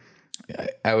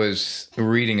I was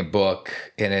reading a book,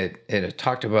 and it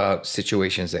talked about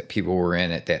situations that people were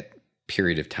in at that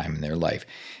period of time in their life,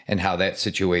 and how that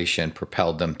situation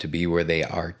propelled them to be where they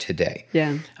are today.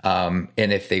 Yeah. And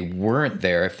if they weren't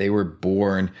there, if they were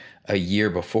born a year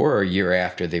before or a year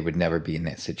after, they would never be in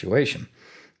that situation.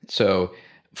 So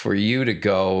for you to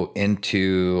go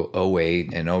into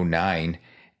 08 and 09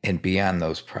 and be on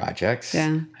those projects,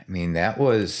 I mean, that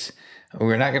was,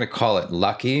 we're not going to call it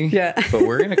lucky, but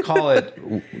we're going to call it,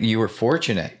 you were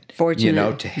fortunate,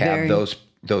 to have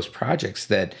those projects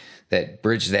that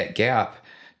bridge that gap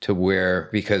to where,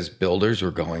 because builders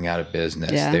were going out of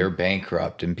business, they were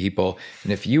bankrupt, and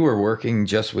if you were working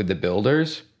just with the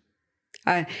builders,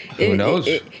 who knows?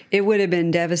 It would have been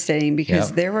devastating,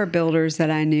 because there were builders that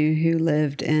I knew who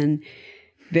lived in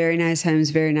very nice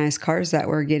homes, very nice cars, that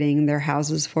were getting their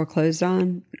houses foreclosed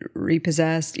on,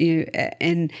 repossessed,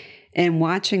 and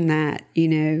watching that,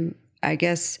 I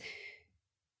guess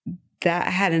that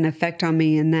had an effect on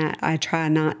me, in that I try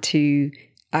not to.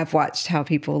 I've watched how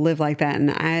people live like that, and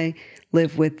I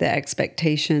live with the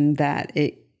expectation that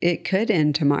it could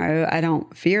end tomorrow. I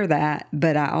don't fear that,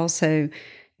 but I also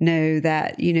know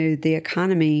that, the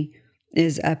economy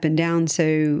is up and down.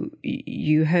 So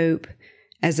you hope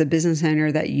as a business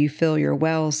owner that you fill your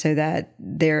wells, so that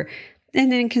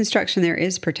and in construction, there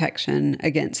is protection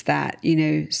against that,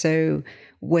 so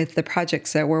with the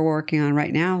projects that we're working on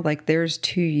right now, like, there's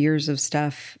 2 years of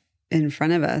stuff in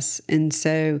front of us. And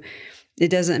so it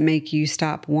doesn't make you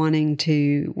stop wanting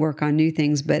to work on new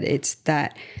things, but it's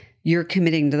that you're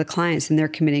committing to the clients and they're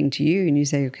committing to you, and you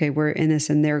say, okay, we're in this,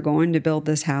 and they're going to build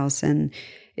this house, and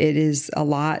it is a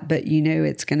lot, but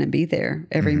it's going to be there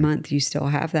every month. You still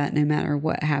have that, no matter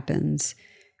what happens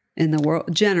in the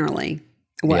world. Generally,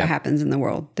 what happens in the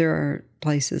world, there are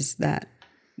places that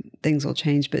things will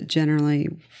change, but generally,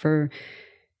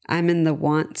 I'm in the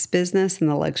wants business and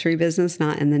the luxury business,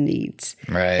 not in the needs.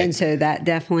 Right. And so that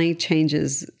definitely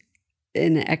changes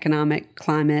in the economic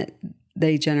climate.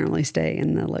 They generally stay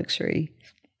in the luxury.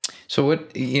 So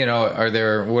what are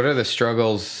the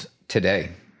struggles today?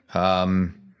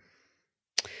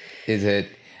 Is it,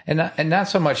 and not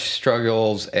so much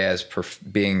struggles as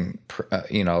being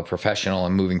professional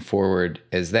and moving forward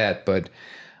as that, but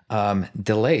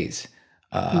delays,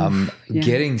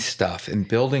 getting stuff and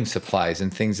building supplies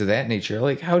and things of that nature.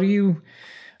 Like, how do you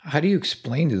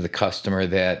explain to the customer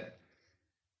that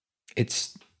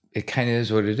it kind of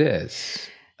is what it is?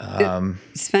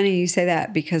 It's funny you say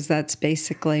that, because that's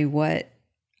basically what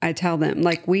I tell them.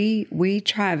 Like, we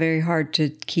try very hard to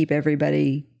keep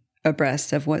everybody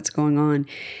abreast of what's going on.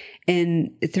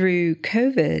 And through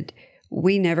COVID,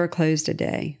 we never closed a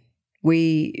day.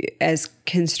 As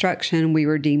construction, we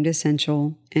were deemed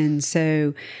essential. And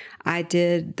so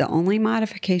the only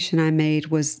modification I made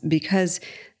was because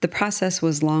the process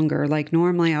was longer. Like,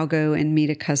 normally I'll go and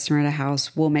meet a customer at a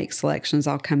house. We'll make selections.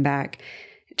 I'll come back,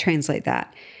 translate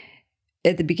that.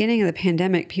 At the beginning of the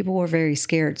pandemic, people were very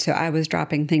scared. So I was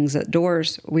dropping things at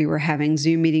doors. We were having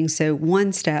Zoom meetings. So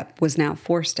 1 step was now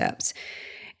 4 steps.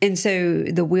 And so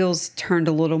the wheels turned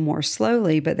a little more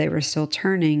slowly, but they were still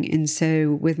turning. And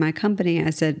so with my company, I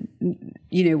said,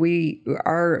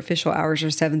 our official hours are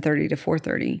 7:30 to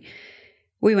 4:30.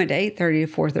 We went to 8:30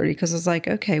 to 4:30 because I was like,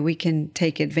 okay, we can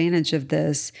take advantage of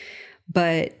this.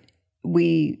 But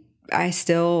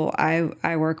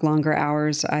I work longer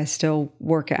hours. I still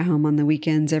work at home on the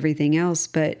weekends, everything else.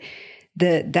 But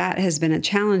that has been a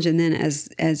challenge. And then as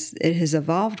it has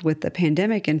evolved with the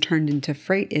pandemic and turned into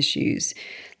freight issues,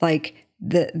 like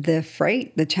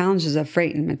the challenges of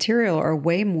freight and material are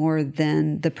way more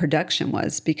than the production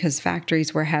was, because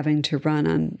factories were having to run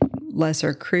on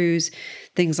lesser crews,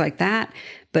 things like that.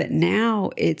 But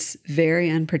now it's very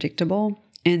unpredictable.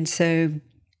 And so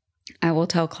I will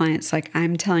tell clients, like,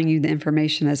 I'm telling you the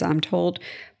information as I'm told,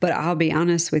 but I'll be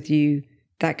honest with you,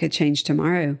 that could change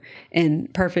tomorrow.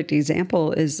 And perfect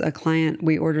example is a client,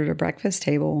 we ordered a breakfast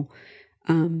table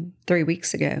 3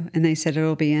 weeks ago, and they said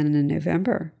it'll be in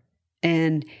November.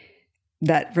 And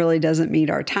that really doesn't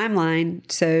meet our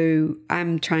timeline. So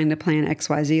I'm trying to plan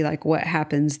XYZ, like what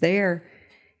happens there.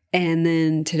 And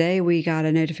then today we got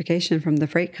a notification from the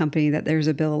freight company that there's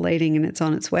a bill of lading and it's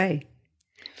on its way.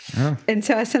 Oh. And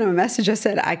so I sent him a message. I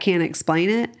said, I can't explain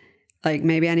it. Like,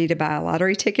 maybe I need to buy a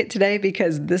lottery ticket today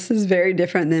because this is very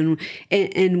different than,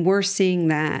 and we're seeing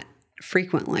that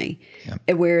frequently,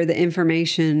 where the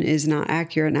information is not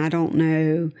accurate. And I don't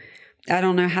know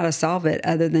how to solve it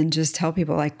other than just tell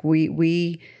people, like,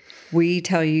 we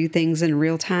tell you things in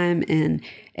real time, and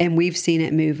we've seen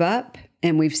it move up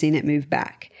and we've seen it move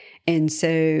back. And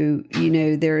so,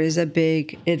 there is a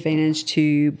big advantage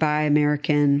to buy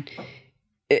American,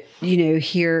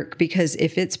 here, because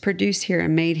if it's produced here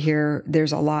and made here,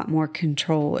 there's a lot more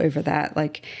control over that.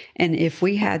 Like, and if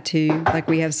we had to, like,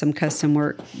 we have some custom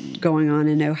work going on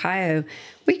in Ohio,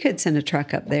 we could send a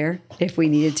truck up there if we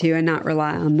needed to and not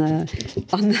rely on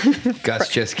the Gus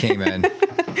just came in.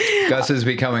 Gus is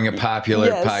becoming a popular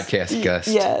podcast guest.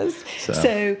 Yes.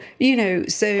 So,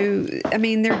 I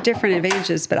mean, there are different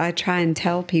advantages, but I try and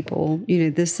tell people,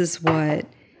 this is what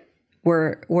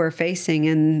we're facing,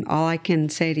 and all I can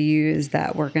say to you is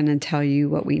that we're going to tell you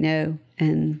what we know.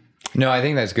 And no, I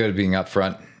think that's good, being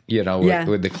upfront,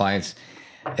 with the clients.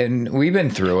 And we've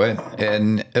been through it,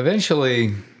 and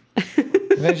eventually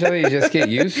you just get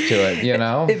used to it,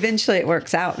 Eventually it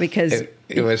works out, because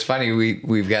it was funny.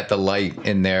 We've got the light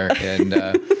in there, and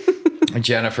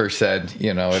Jennifer said,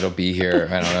 it'll be here,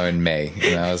 I don't know, in May.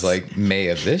 And I was like, May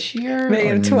of this year? May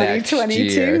of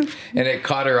 2022. And it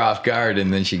caught her off guard,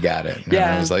 and then she got it. And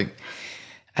I was like,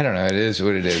 I don't know, it is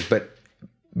what it is.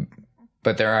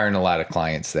 But there aren't a lot of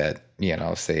clients that,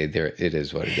 say it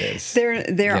is what it is.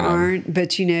 There aren't,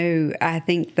 but I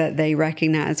think that they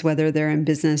recognize, whether they're in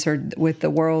business or with the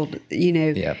world,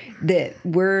 that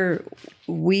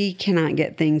we cannot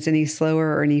get things any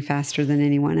slower or any faster than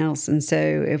anyone else. And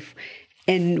so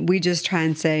and we just try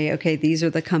and say, okay, these are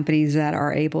the companies that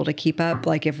are able to keep up.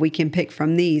 Like, if we can pick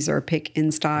from these, or pick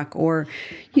in stock, or,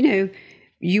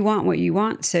 you want what you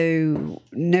want. So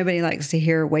nobody likes to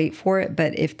hear wait for it.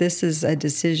 But if this is a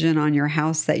decision on your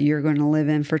house that you're going to live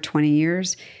in for 20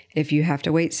 years, if you have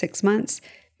to wait 6 months,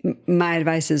 my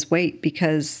advice is wait,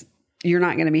 because you're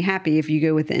not going to be happy if you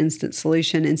go with the instant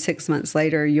solution, and 6 months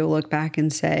later, you'll look back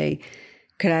and say,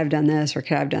 could I have done this, or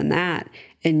could I have done that?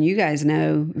 And you guys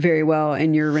know very well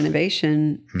in your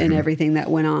renovation and everything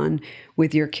that went on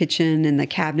with your kitchen and the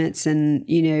cabinets. And,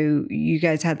 you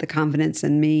guys had the confidence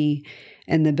in me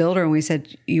and the builder, and we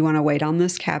said, you want to wait on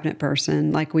this cabinet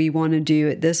person? Like, we want to do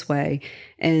it this way.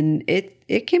 And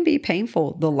it can be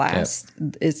painful.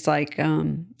 It's like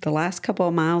the last couple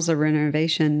of miles of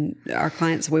renovation, our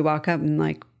clients, we walk up and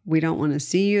like, we don't want to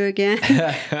see you again.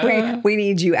 we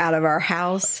need you out of our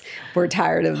house. We're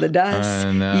tired of the dust,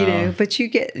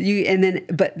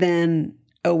 but then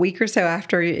a week or so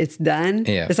after it's done,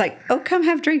 it's like, oh, come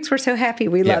have drinks. We're so happy.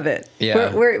 We love it.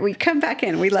 Yeah. We come back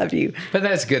in. We love you. But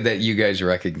that's good that you guys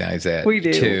recognize that. We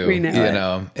do. Too, we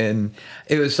know it. And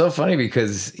it was so funny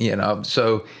because,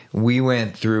 so we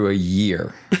went through a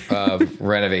year of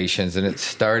renovations, and it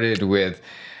started with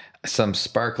some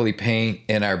sparkly paint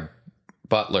in our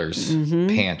butler's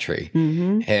pantry.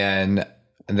 And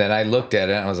then I looked at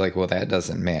it and I was like, well, that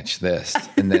doesn't match this.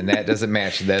 And then that doesn't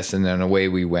match this. And then away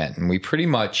we went. And we pretty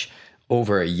much,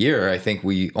 over a year, I think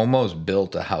we almost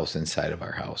built a house inside of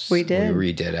our house. We did.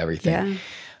 We redid everything.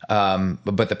 Yeah.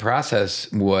 But the process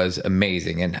was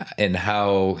amazing. And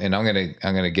I'm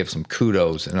gonna give some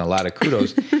kudos, and a lot of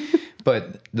kudos.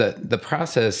 But the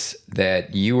process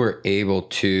that you were able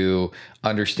to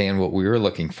understand what we were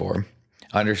looking for,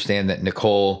 understand that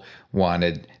Nicole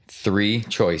wanted 3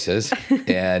 choices,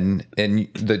 and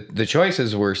the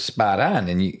choices were spot on,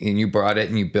 and you brought it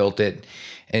and you built it,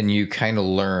 and you kind of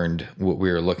learned what we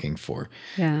were looking for.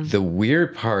 Yeah. The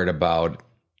weird part about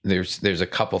there's a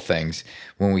couple things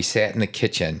when we sat in the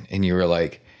kitchen, and you were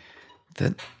like,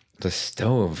 the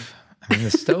stove. I mean,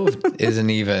 the stove isn't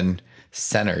even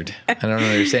centered. I don't know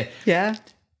what you're saying. Yeah.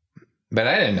 But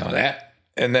I didn't know that.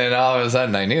 And then all of a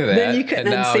sudden I knew that. Then you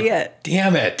couldn't unsee it.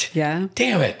 Damn it. Yeah.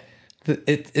 Damn it.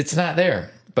 It's not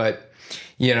there. But,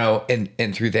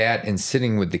 and through that, and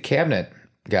sitting with the cabinet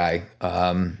guy,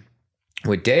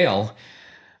 with Dale,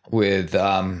 with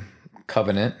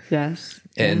Covenant. Yes.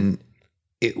 And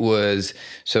it was,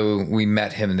 so we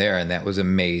met him there, and that was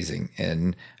amazing.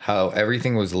 And how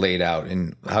everything was laid out,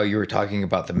 and how you were talking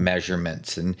about the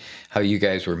measurements, and how you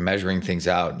guys were measuring things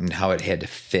out, and how it had to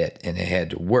fit and it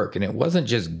had to work. And it wasn't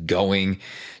just going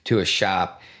to a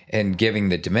shop and giving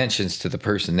the dimensions to the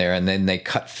person there, and then they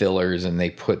cut fillers and they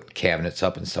put cabinets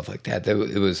up and stuff like that.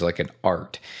 It was like an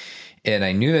art. And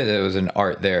I knew that it was an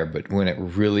art there, but when it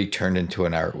really turned into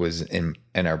an art was in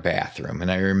our bathroom.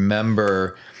 And I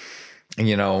remember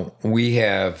we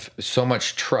have so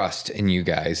much trust in you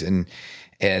guys, and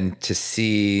to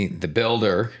see the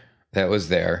builder that was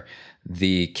there,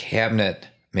 the cabinet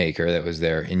maker that was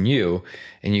there, and you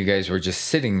guys were just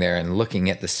sitting there and looking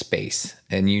at the space,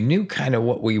 and you knew kind of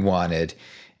what we wanted,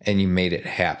 and you made it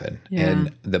happen. Yeah.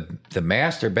 And the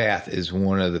master bath is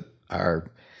one of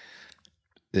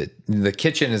the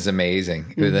kitchen is amazing.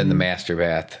 Mm-hmm. Then the master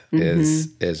bath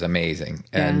is amazing.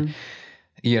 Yeah. And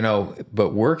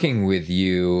but working with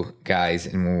you guys,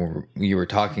 and you were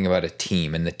talking about a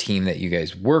team, and the team that you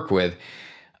guys work with,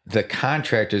 the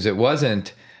contractors, it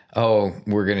wasn't, oh,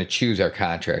 we're going to choose our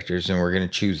contractors and we're going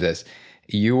to choose this.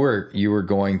 You were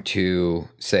going to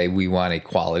say, we want a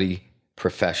quality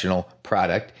professional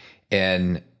product,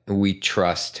 and we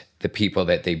trust the people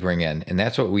that they bring in. And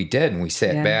that's what we did. And we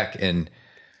sat back, and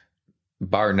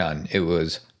bar none, it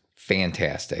was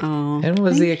fantastic. Oh, and it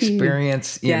was the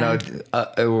experience,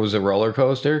 it was a roller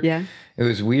coaster. Yeah. It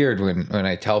was weird when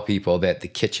I tell people that the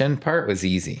kitchen part was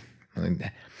easy.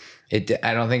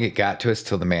 I don't think it got to us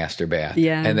till the master bath.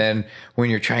 Yeah. And then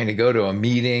when you're trying to go to a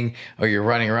meeting, or you're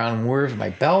running around, where's my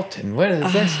belt and what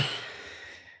is this?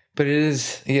 But it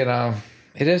is, it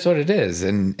is what it is.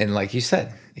 And like you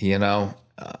said,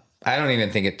 I don't even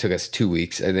think it took us 2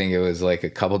 weeks. I think it was like a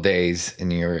couple days, and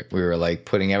we were like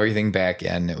putting everything back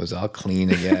in. It was all clean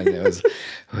again. It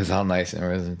was all nice and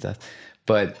everything.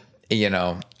 But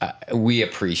we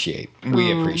appreciate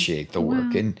the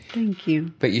work. And thank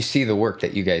you. But you see the work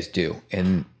that you guys do,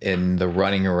 in the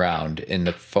running around, in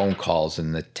the phone calls,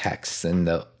 and the texts, and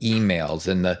the emails,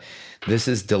 and this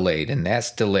is delayed, and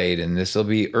that's delayed, and this will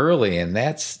be early, and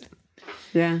that's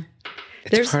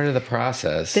it's part of the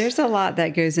process. There's a lot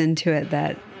that goes into it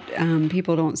that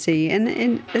people don't see,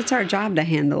 and it's our job to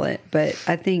handle it. But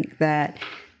I think that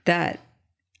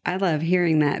I love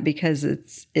hearing that, because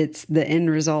it's the end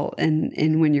result,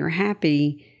 and when you're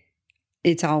happy,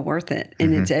 it's all worth it,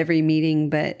 and it's every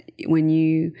meeting. But when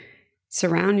you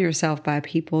surround yourself by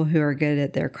people who are good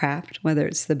at their craft, whether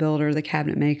it's the builder, the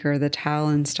cabinet maker, the tile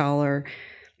installer,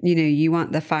 you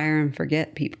want the fire and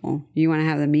forget people. You want to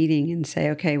have the meeting and say,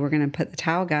 okay, we're going to put the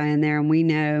tile guy in there, and we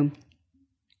know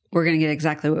we're going to get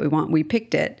exactly what we want. We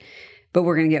picked it, but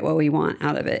we're going to get what we want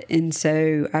out of it. And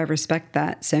so I respect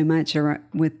that so much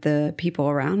with the people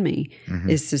around me,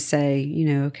 is to say,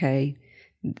 okay,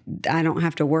 I don't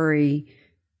have to worry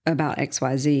about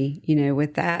XYZ,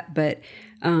 with that. But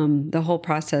the whole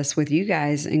process with you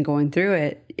guys and going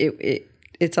through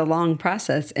it's a long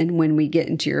process. And when we get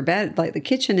into your bed, like the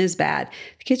kitchen is bad.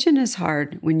 The kitchen is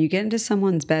hard. When you get into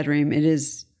someone's bedroom, it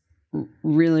is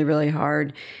really, really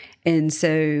hard. And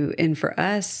so, and for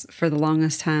us, for the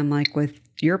longest time, like with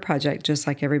your project, just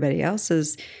like everybody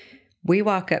else's, we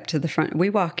walk up to the front, we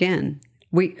walk in,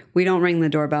 we don't ring the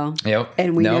doorbell. Yep.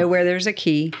 And we know where there's a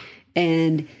key.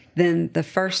 And then the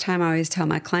first time, I always tell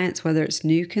my clients, whether it's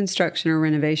new construction or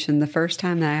renovation, the first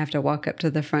time that I have to walk up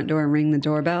to the front door and ring the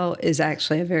doorbell is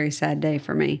actually a very sad day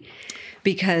for me,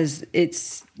 because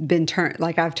it's been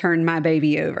I've turned my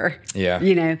baby over.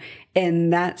 Yeah.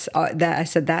 And that's that. I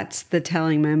said, that's the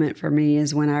telling moment for me,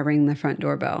 is when I ring the front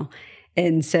doorbell.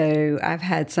 And so I've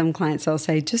had some clients, they'll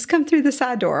say, just come through the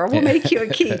side door, or we'll make you a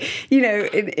key, and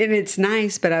it's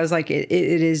nice. But I was like, it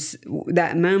is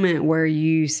that moment where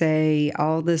you say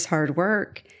all this hard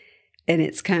work, and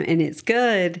it's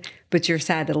good, but you're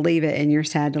sad to leave it, and you're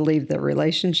sad to leave the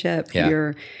relationship.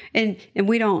 Yeah. And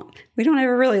we don't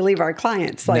ever really leave our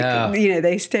clients.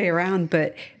 They stay around,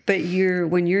 but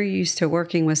when you're used to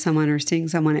working with someone or seeing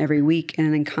someone every week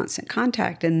and in constant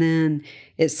contact, and then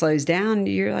it slows down,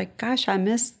 you're like, gosh, I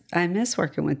miss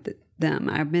working with them.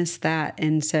 I miss that.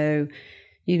 And so,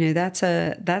 that's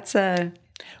a.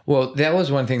 Well, that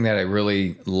was one thing that I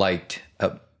really liked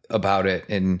about it,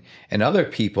 and other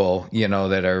people,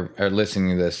 that are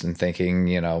listening to this and thinking,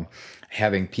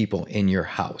 having people in your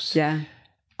house. Yeah.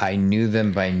 I knew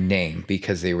them by name,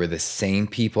 because they were the same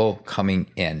people coming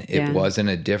in. It wasn't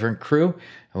a different crew.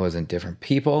 It wasn't different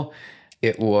people.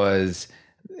 It was,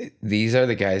 these are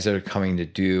the guys that are coming to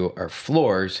do our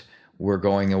floors. We're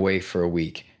going away for a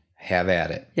week. Have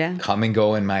at it. Yeah. Come and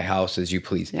go in my house as you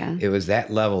please. Yeah. It was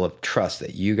that level of trust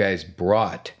that you guys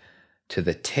brought to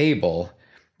the table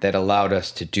that allowed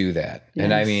us to do that. Yes.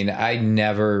 And I mean, I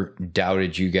never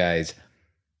doubted you guys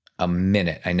a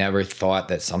minute. I never thought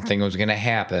that something was going to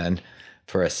happen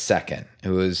for a second. It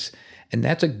was, and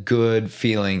that's a good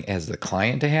feeling as the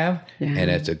client to have. Yeah. And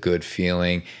it's a good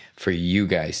feeling for you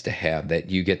guys to have,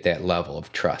 that you get that level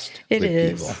of trust with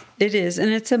people. It is.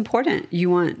 And it's important.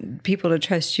 You want people to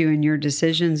trust you in your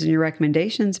decisions and your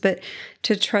recommendations, but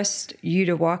to trust you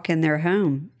to walk in their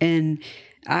home. And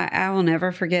I will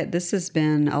never forget. This has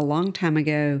been a long time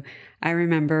ago. I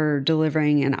remember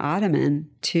delivering an ottoman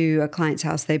to a client's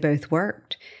house. They both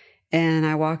worked. And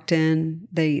I walked in,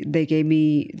 they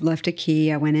left a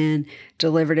key. I went in,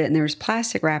 delivered it, and there was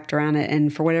plastic wrapped around it.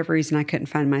 And for whatever reason, I couldn't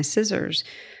find my scissors.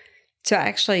 So I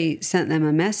actually sent them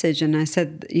a message and I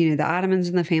said, the ottoman's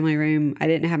in the family room. I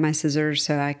didn't have my scissors,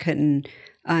 so I couldn't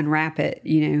unwrap it.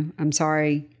 I'm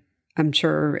sorry. I'm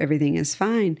sure everything is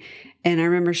fine. And I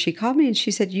remember she called me and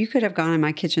she said, you could have gone in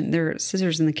my kitchen. There are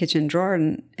scissors in the kitchen drawer.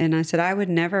 And I said, I would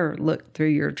never look through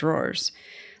your drawers.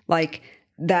 Like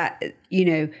that,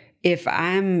 if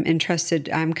I'm entrusted,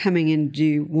 I'm coming in to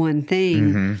do one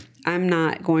thing. I'm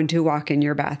not going to walk in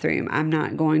your bathroom. I'm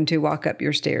not going to walk up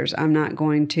your stairs. I'm not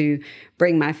going to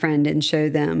bring my friend and show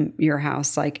them your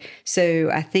house. So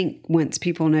I think once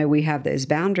people know we have those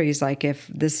boundaries, like if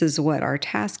this is what our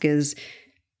task is,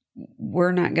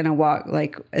 we're not going to walk,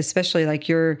 especially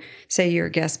your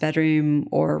guest bedroom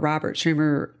or Robert's room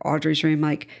or Audrey's room.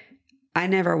 I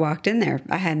never walked in there.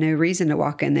 I had no reason to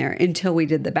walk in there until we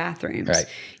did the bathrooms, right.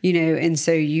 And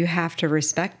so you have to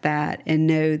respect that and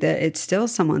know that it's still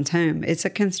someone's home. It's a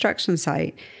construction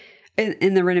site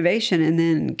in the renovation, and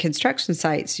then construction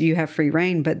sites, you have free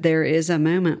reign, but there is a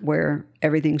moment where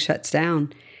everything shuts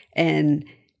down and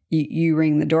you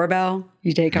ring the doorbell,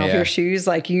 you take off your shoes,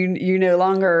 you no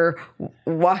longer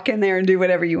walk in there and do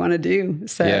whatever you want to do.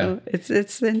 So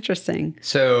it's interesting.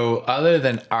 So other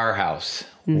than our house,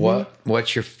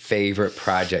 what's your favorite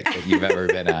project that you've ever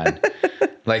been on?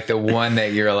 The one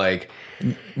that you're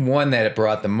one that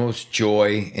brought the most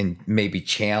joy and maybe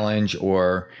challenge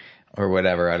or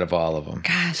whatever out of all of them,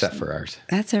 except for ours.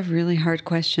 That's a really hard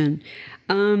question.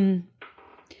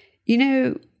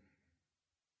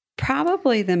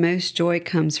 Probably the most joy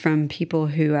comes from people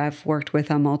who I've worked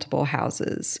with on multiple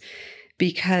houses,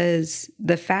 because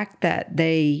the fact that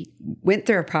they went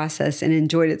through a process and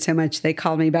enjoyed it so much, they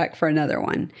called me back for another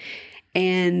one.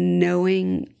 And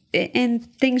knowing and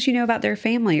things about their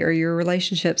family or your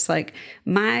relationships.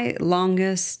 My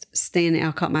longest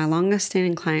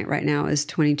standing client right now is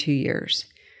 22 years.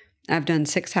 I've done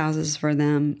 6 houses for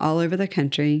them all over the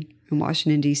country, in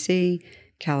Washington, D.C.,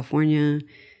 California,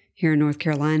 here in North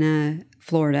Carolina,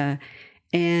 Florida.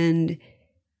 And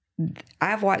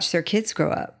I've watched their kids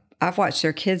grow up. I've watched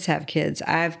their kids have kids.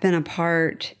 I've been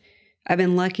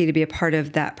lucky to be a part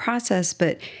of that process,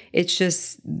 but it's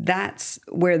just, that's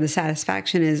where the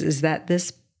satisfaction is that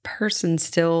this person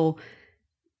still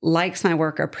likes my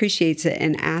work, appreciates it,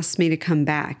 and asks me to come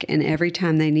back. And every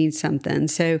time they need something.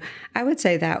 So I would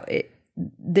say that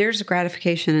there's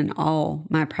gratification in all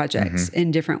my projects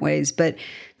in different ways, but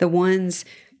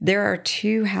there are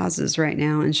 2 houses right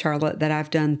now in Charlotte that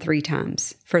I've done 3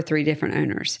 times for 3 different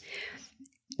owners.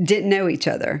 Didn't know each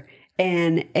other.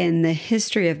 And the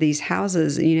history of these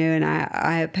houses, and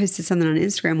I posted something on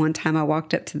Instagram one time. I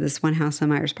walked up to this one house in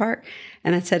Myers Park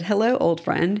and I said, hello, old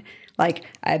friend.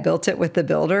 I built it with the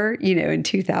builder, in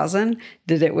 2000,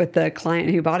 did it with the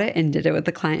client who bought it and did it with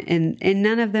the client. And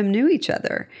none of them knew each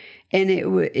other. And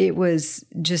it was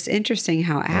just interesting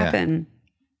how it happened.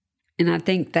 And I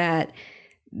think that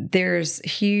there's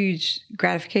huge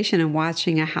gratification in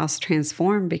watching a house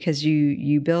transform, because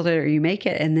you build it or you make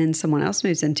it and then someone else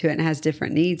moves into it and has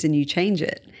different needs and you change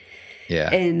it. Yeah.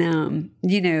 And,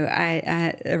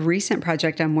 I a recent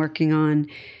project I'm working on,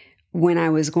 when I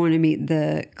was going to meet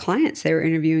the clients, they were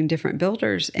interviewing different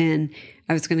builders, and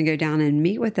I was going to go down and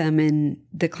meet with them. And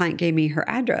the client gave me her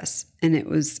address, and it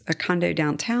was a condo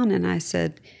downtown. And I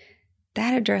said,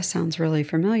 that address sounds really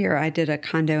familiar. I did a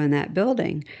condo in that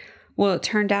building. Well, it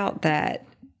turned out that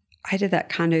I did that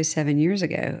condo 7 years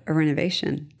ago, a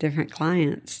renovation, different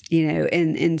clients,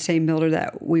 and same builder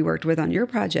that we worked with on your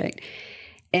project.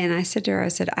 And I said to her,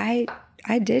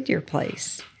 I did your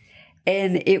place.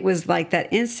 And it was like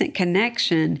that instant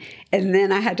connection. And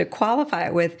then I had to qualify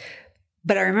it with,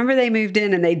 but I remember they moved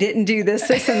in and they didn't do this,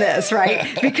 and this, right?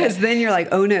 Because then you're like,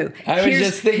 oh no. I was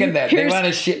just thinking that they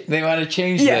want to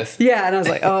change this. Yeah. And I was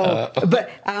like, oh,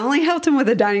 but I only helped them with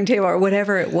a dining table or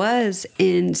whatever it was.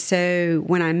 And so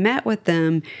when I met with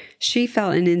them, she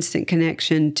felt an instant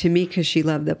connection to me because she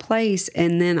loved the place.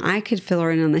 And then I could fill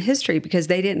her in on the history, because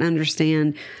they didn't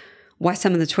understand why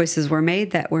some of the choices were made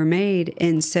that were made.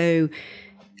 And so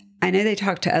I know they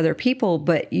talked to other people,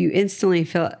 but you instantly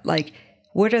feel like,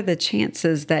 what are the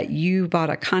chances that you bought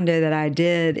a condo that I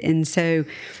did? And so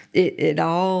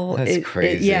that's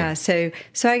crazy. Yeah. So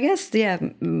I guess,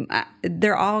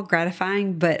 they're all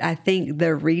gratifying, but I think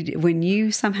when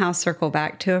you somehow circle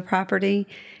back to a property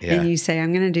and you say,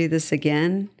 I'm going to do this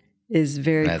again, is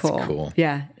very cool. That's cool.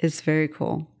 Yeah. It's very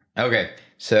cool. Okay.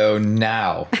 So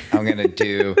now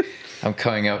I'm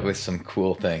coming up with some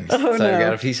cool things. Oh, so no. I've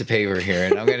got a piece of paper here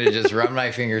and I'm going to just run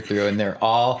my finger through and they're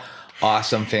all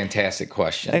awesome, fantastic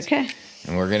questions. Okay.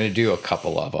 And we're going to do a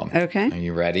couple of them. Okay. Are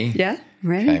you ready? Yeah, I'm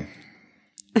ready. Okay.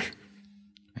 I'm going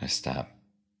to stop.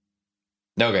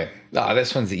 Okay. Oh,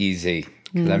 this one's easy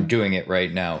because I'm doing it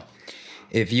right now.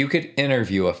 If you could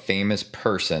interview a famous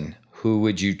person, who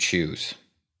would you choose?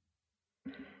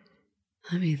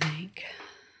 Let me think.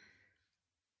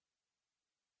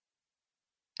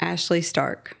 Ashley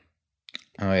Stark.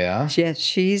 Oh, yeah?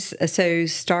 Yes, so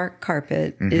Stark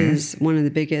Carpet is one of the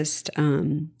biggest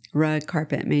rug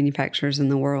carpet manufacturers in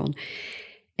the world.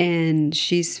 And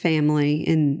she's family,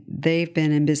 and they've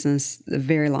been in business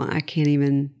very long. I can't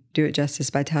even do it justice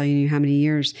by telling you how many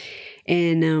years.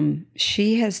 And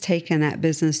she has taken that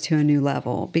business to a new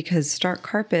level because Stark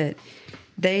Carpet,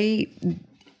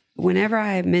 whenever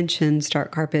I mention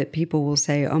Stark Carpet, people will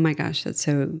say, oh my gosh, that's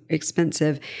so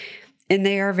expensive. And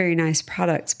they are very nice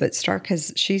products, but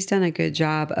she's done a good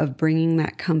job of bringing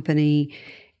that company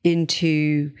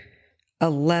into a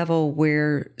level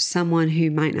where someone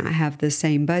who might not have the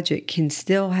same budget can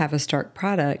still have a Stark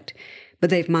product,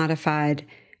 but it's modified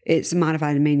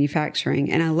in manufacturing.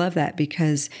 And I love that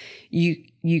because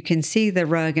you can see the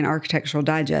rug in Architectural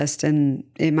Digest and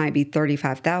it might be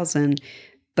 $35,000,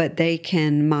 but they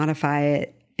can modify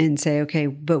it and say, okay,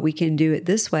 but we can do it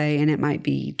this way, and it might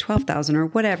be 12,000 or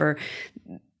whatever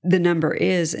the number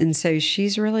is. And so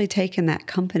she's really taken that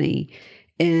company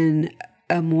in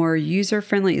a more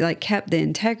user-friendly, like kept the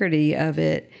integrity of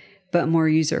it, but more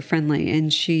user-friendly.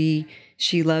 And she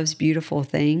loves beautiful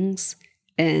things,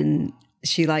 and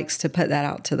she likes to put that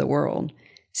out to the world.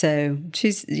 So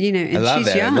she's, and I love she's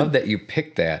that. young. I love that you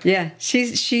picked that. Yeah,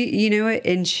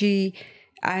 and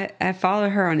I follow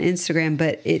her on Instagram,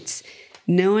 but it's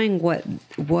knowing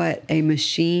what a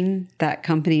machine that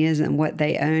company is and what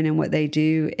they own and what they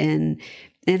do. And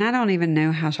I don't even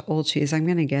know how old she is. I'm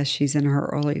going to guess she's in her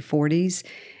early 40s.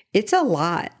 It's a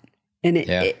lot. And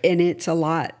it's a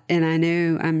lot. And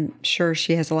I'm sure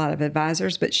she has a lot of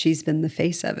advisors, but she's been the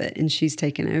face of it and she's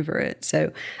taken over it.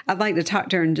 So I'd like to talk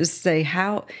to her and just say,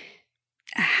 how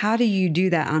do you do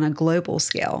that on a global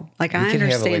scale? Like, I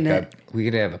understand that we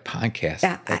could have a podcast.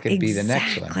 That could be the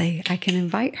next one. Exactly. I can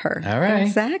invite her. All right.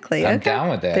 Exactly. I'm down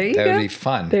with that. That would be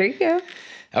fun. There you go.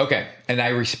 Okay. And I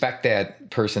respect that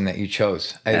person that you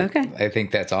chose. I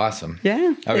think that's awesome.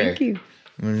 Yeah. Okay. Thank you.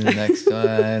 The next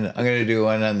one. I'm going to do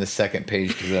one on the second page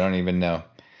because I don't even know.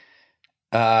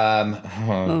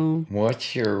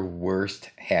 What's your worst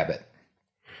habit?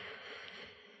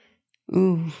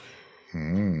 Ooh.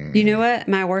 You know what?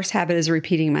 My worst habit is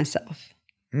repeating myself.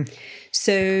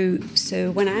 So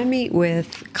when I meet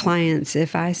with clients,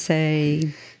 if I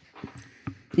say,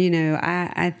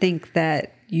 I think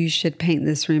that you should paint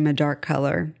this room a dark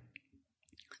color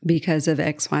because of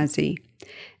XYZ.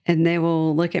 And they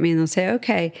will look at me and they'll say,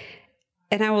 okay.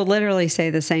 And I will literally say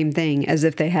the same thing as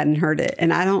if they hadn't heard it.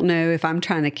 And I don't know if I'm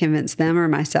trying to convince them or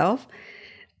myself.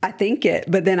 I think it,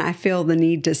 but then I feel the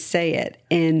need to say it.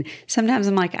 And sometimes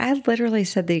I'm like, I literally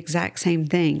said the exact same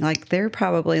thing. Like, they're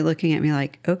probably looking at me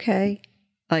like, okay,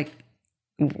 like,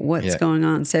 what's going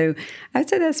on? So I'd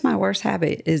say that's my worst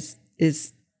habit is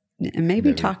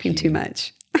maybe talking too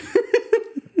much.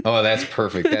 Oh, that's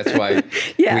perfect. That's why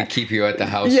we keep you at the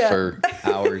house for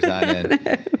hours on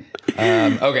end.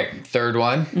 Okay, third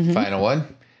one, final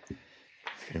one.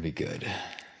 It's going to be good.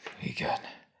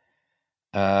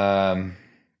 Oh,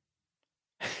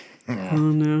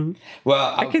 no.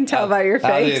 Well, I can tell by your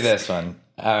face. I'll do this one.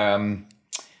 I'm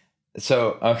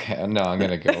going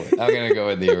to go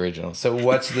with the original. So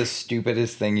what's the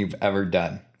stupidest thing you've ever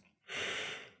done?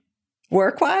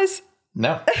 Work-wise?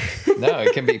 No,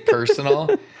 it can be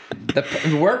personal.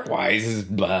 The work-wise is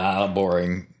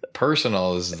boring.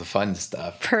 Personal is the fun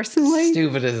stuff. Personally?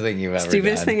 Stupidest thing you've ever done.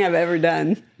 Stupidest thing I've ever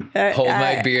done. Hold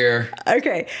my beer.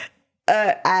 Okay.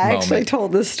 I actually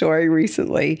told this story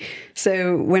recently.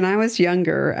 So when I was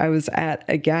younger, I was at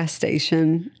a gas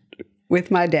station with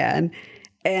my dad,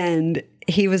 and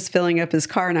he was filling up his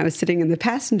car, and I was sitting in the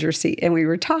passenger seat, and we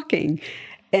were talking.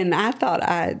 And I thought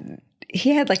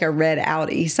he had like a red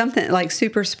Audi, something like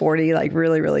super sporty, like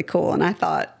really, really cool. And I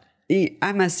thought,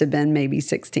 I must have been maybe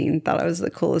 16, thought I was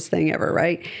the coolest thing ever,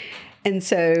 right? And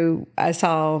so I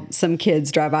saw some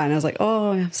kids drive by and I was like,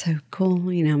 oh, I'm so cool.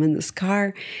 I'm in this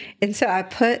car. And so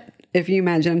if you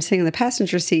imagine, I'm sitting in the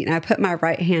passenger seat and I put my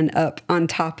right hand up on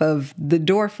top of the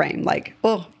door frame, like,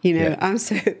 I'm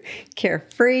so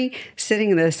carefree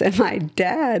sitting in this. And my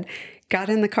dad got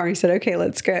in the car and he said, okay,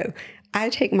 let's go. I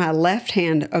take my left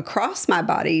hand across my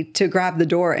body to grab the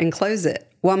door and close it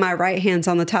while my right hand's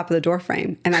on the top of the door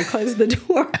frame. And I closed the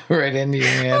door Right into your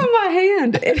hand. on my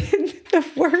hand. And the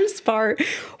worst part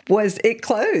was it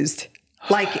closed.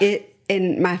 Like it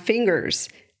in my fingers.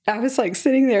 I was like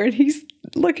sitting there and he's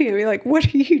looking at me like, what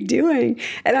are you doing?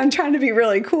 And I'm trying to be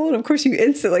really cool. And of course you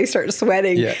instantly start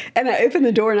sweating. Yeah. And I opened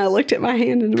the door and I looked at my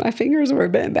hand and my fingers were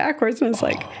bent backwards. And I was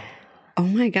like, oh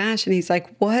my gosh. And he's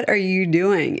like, what are you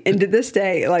doing? And to this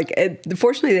day, like,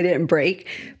 fortunately they didn't break,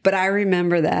 but I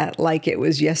remember that like it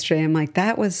was yesterday. I'm like,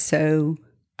 that was so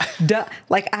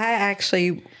like I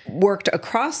actually worked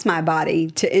across my body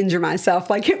to injure myself.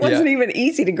 Like it wasn't even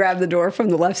easy to grab the door from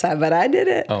the left side, but I did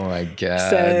it. Oh my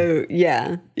God. So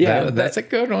yeah. That's a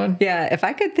good one. Yeah. If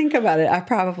I could think about it, I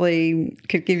probably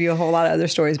could give you a whole lot of other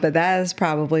stories, but that is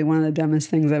probably one of the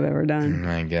dumbest things I've ever done. Oh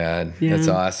my God. Yeah. That's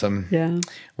awesome. Yeah.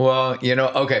 Well,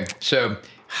 okay. So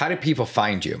how do people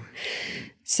find you?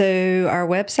 So our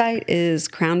website is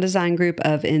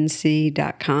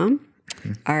crowndesigngroupofnc.com.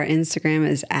 Our Instagram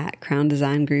is at Crown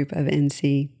Design Group of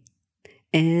NC.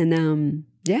 And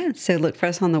so look for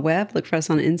us on the web, look for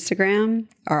us on Instagram,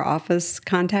 our office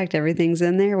contact, everything's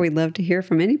in there. We'd love to hear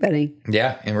from anybody.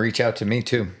 Yeah, and reach out to me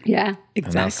too. Yeah,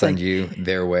 exactly. And I'll send you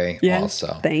their way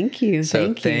also. Thank you.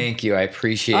 Thank you. I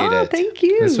appreciate it. Thank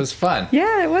you. This was fun.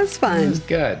 Yeah, it was fun. It was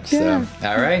good. Yeah, so,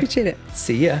 all right. Appreciate it.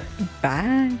 See ya.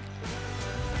 Bye.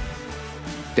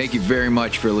 Thank you very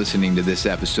much for listening to this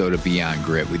episode of Beyond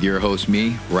Grit with your host,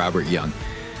 me, Robert Young.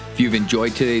 If you've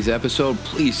enjoyed today's episode,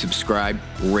 please subscribe,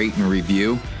 rate, and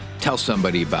review. Tell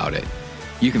somebody about it.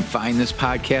 You can find this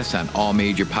podcast on all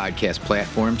major podcast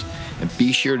platforms, and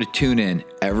be sure to tune in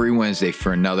every Wednesday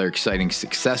for another exciting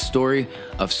success story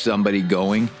of somebody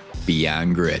going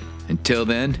beyond grit. Until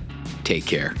then, take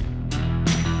care.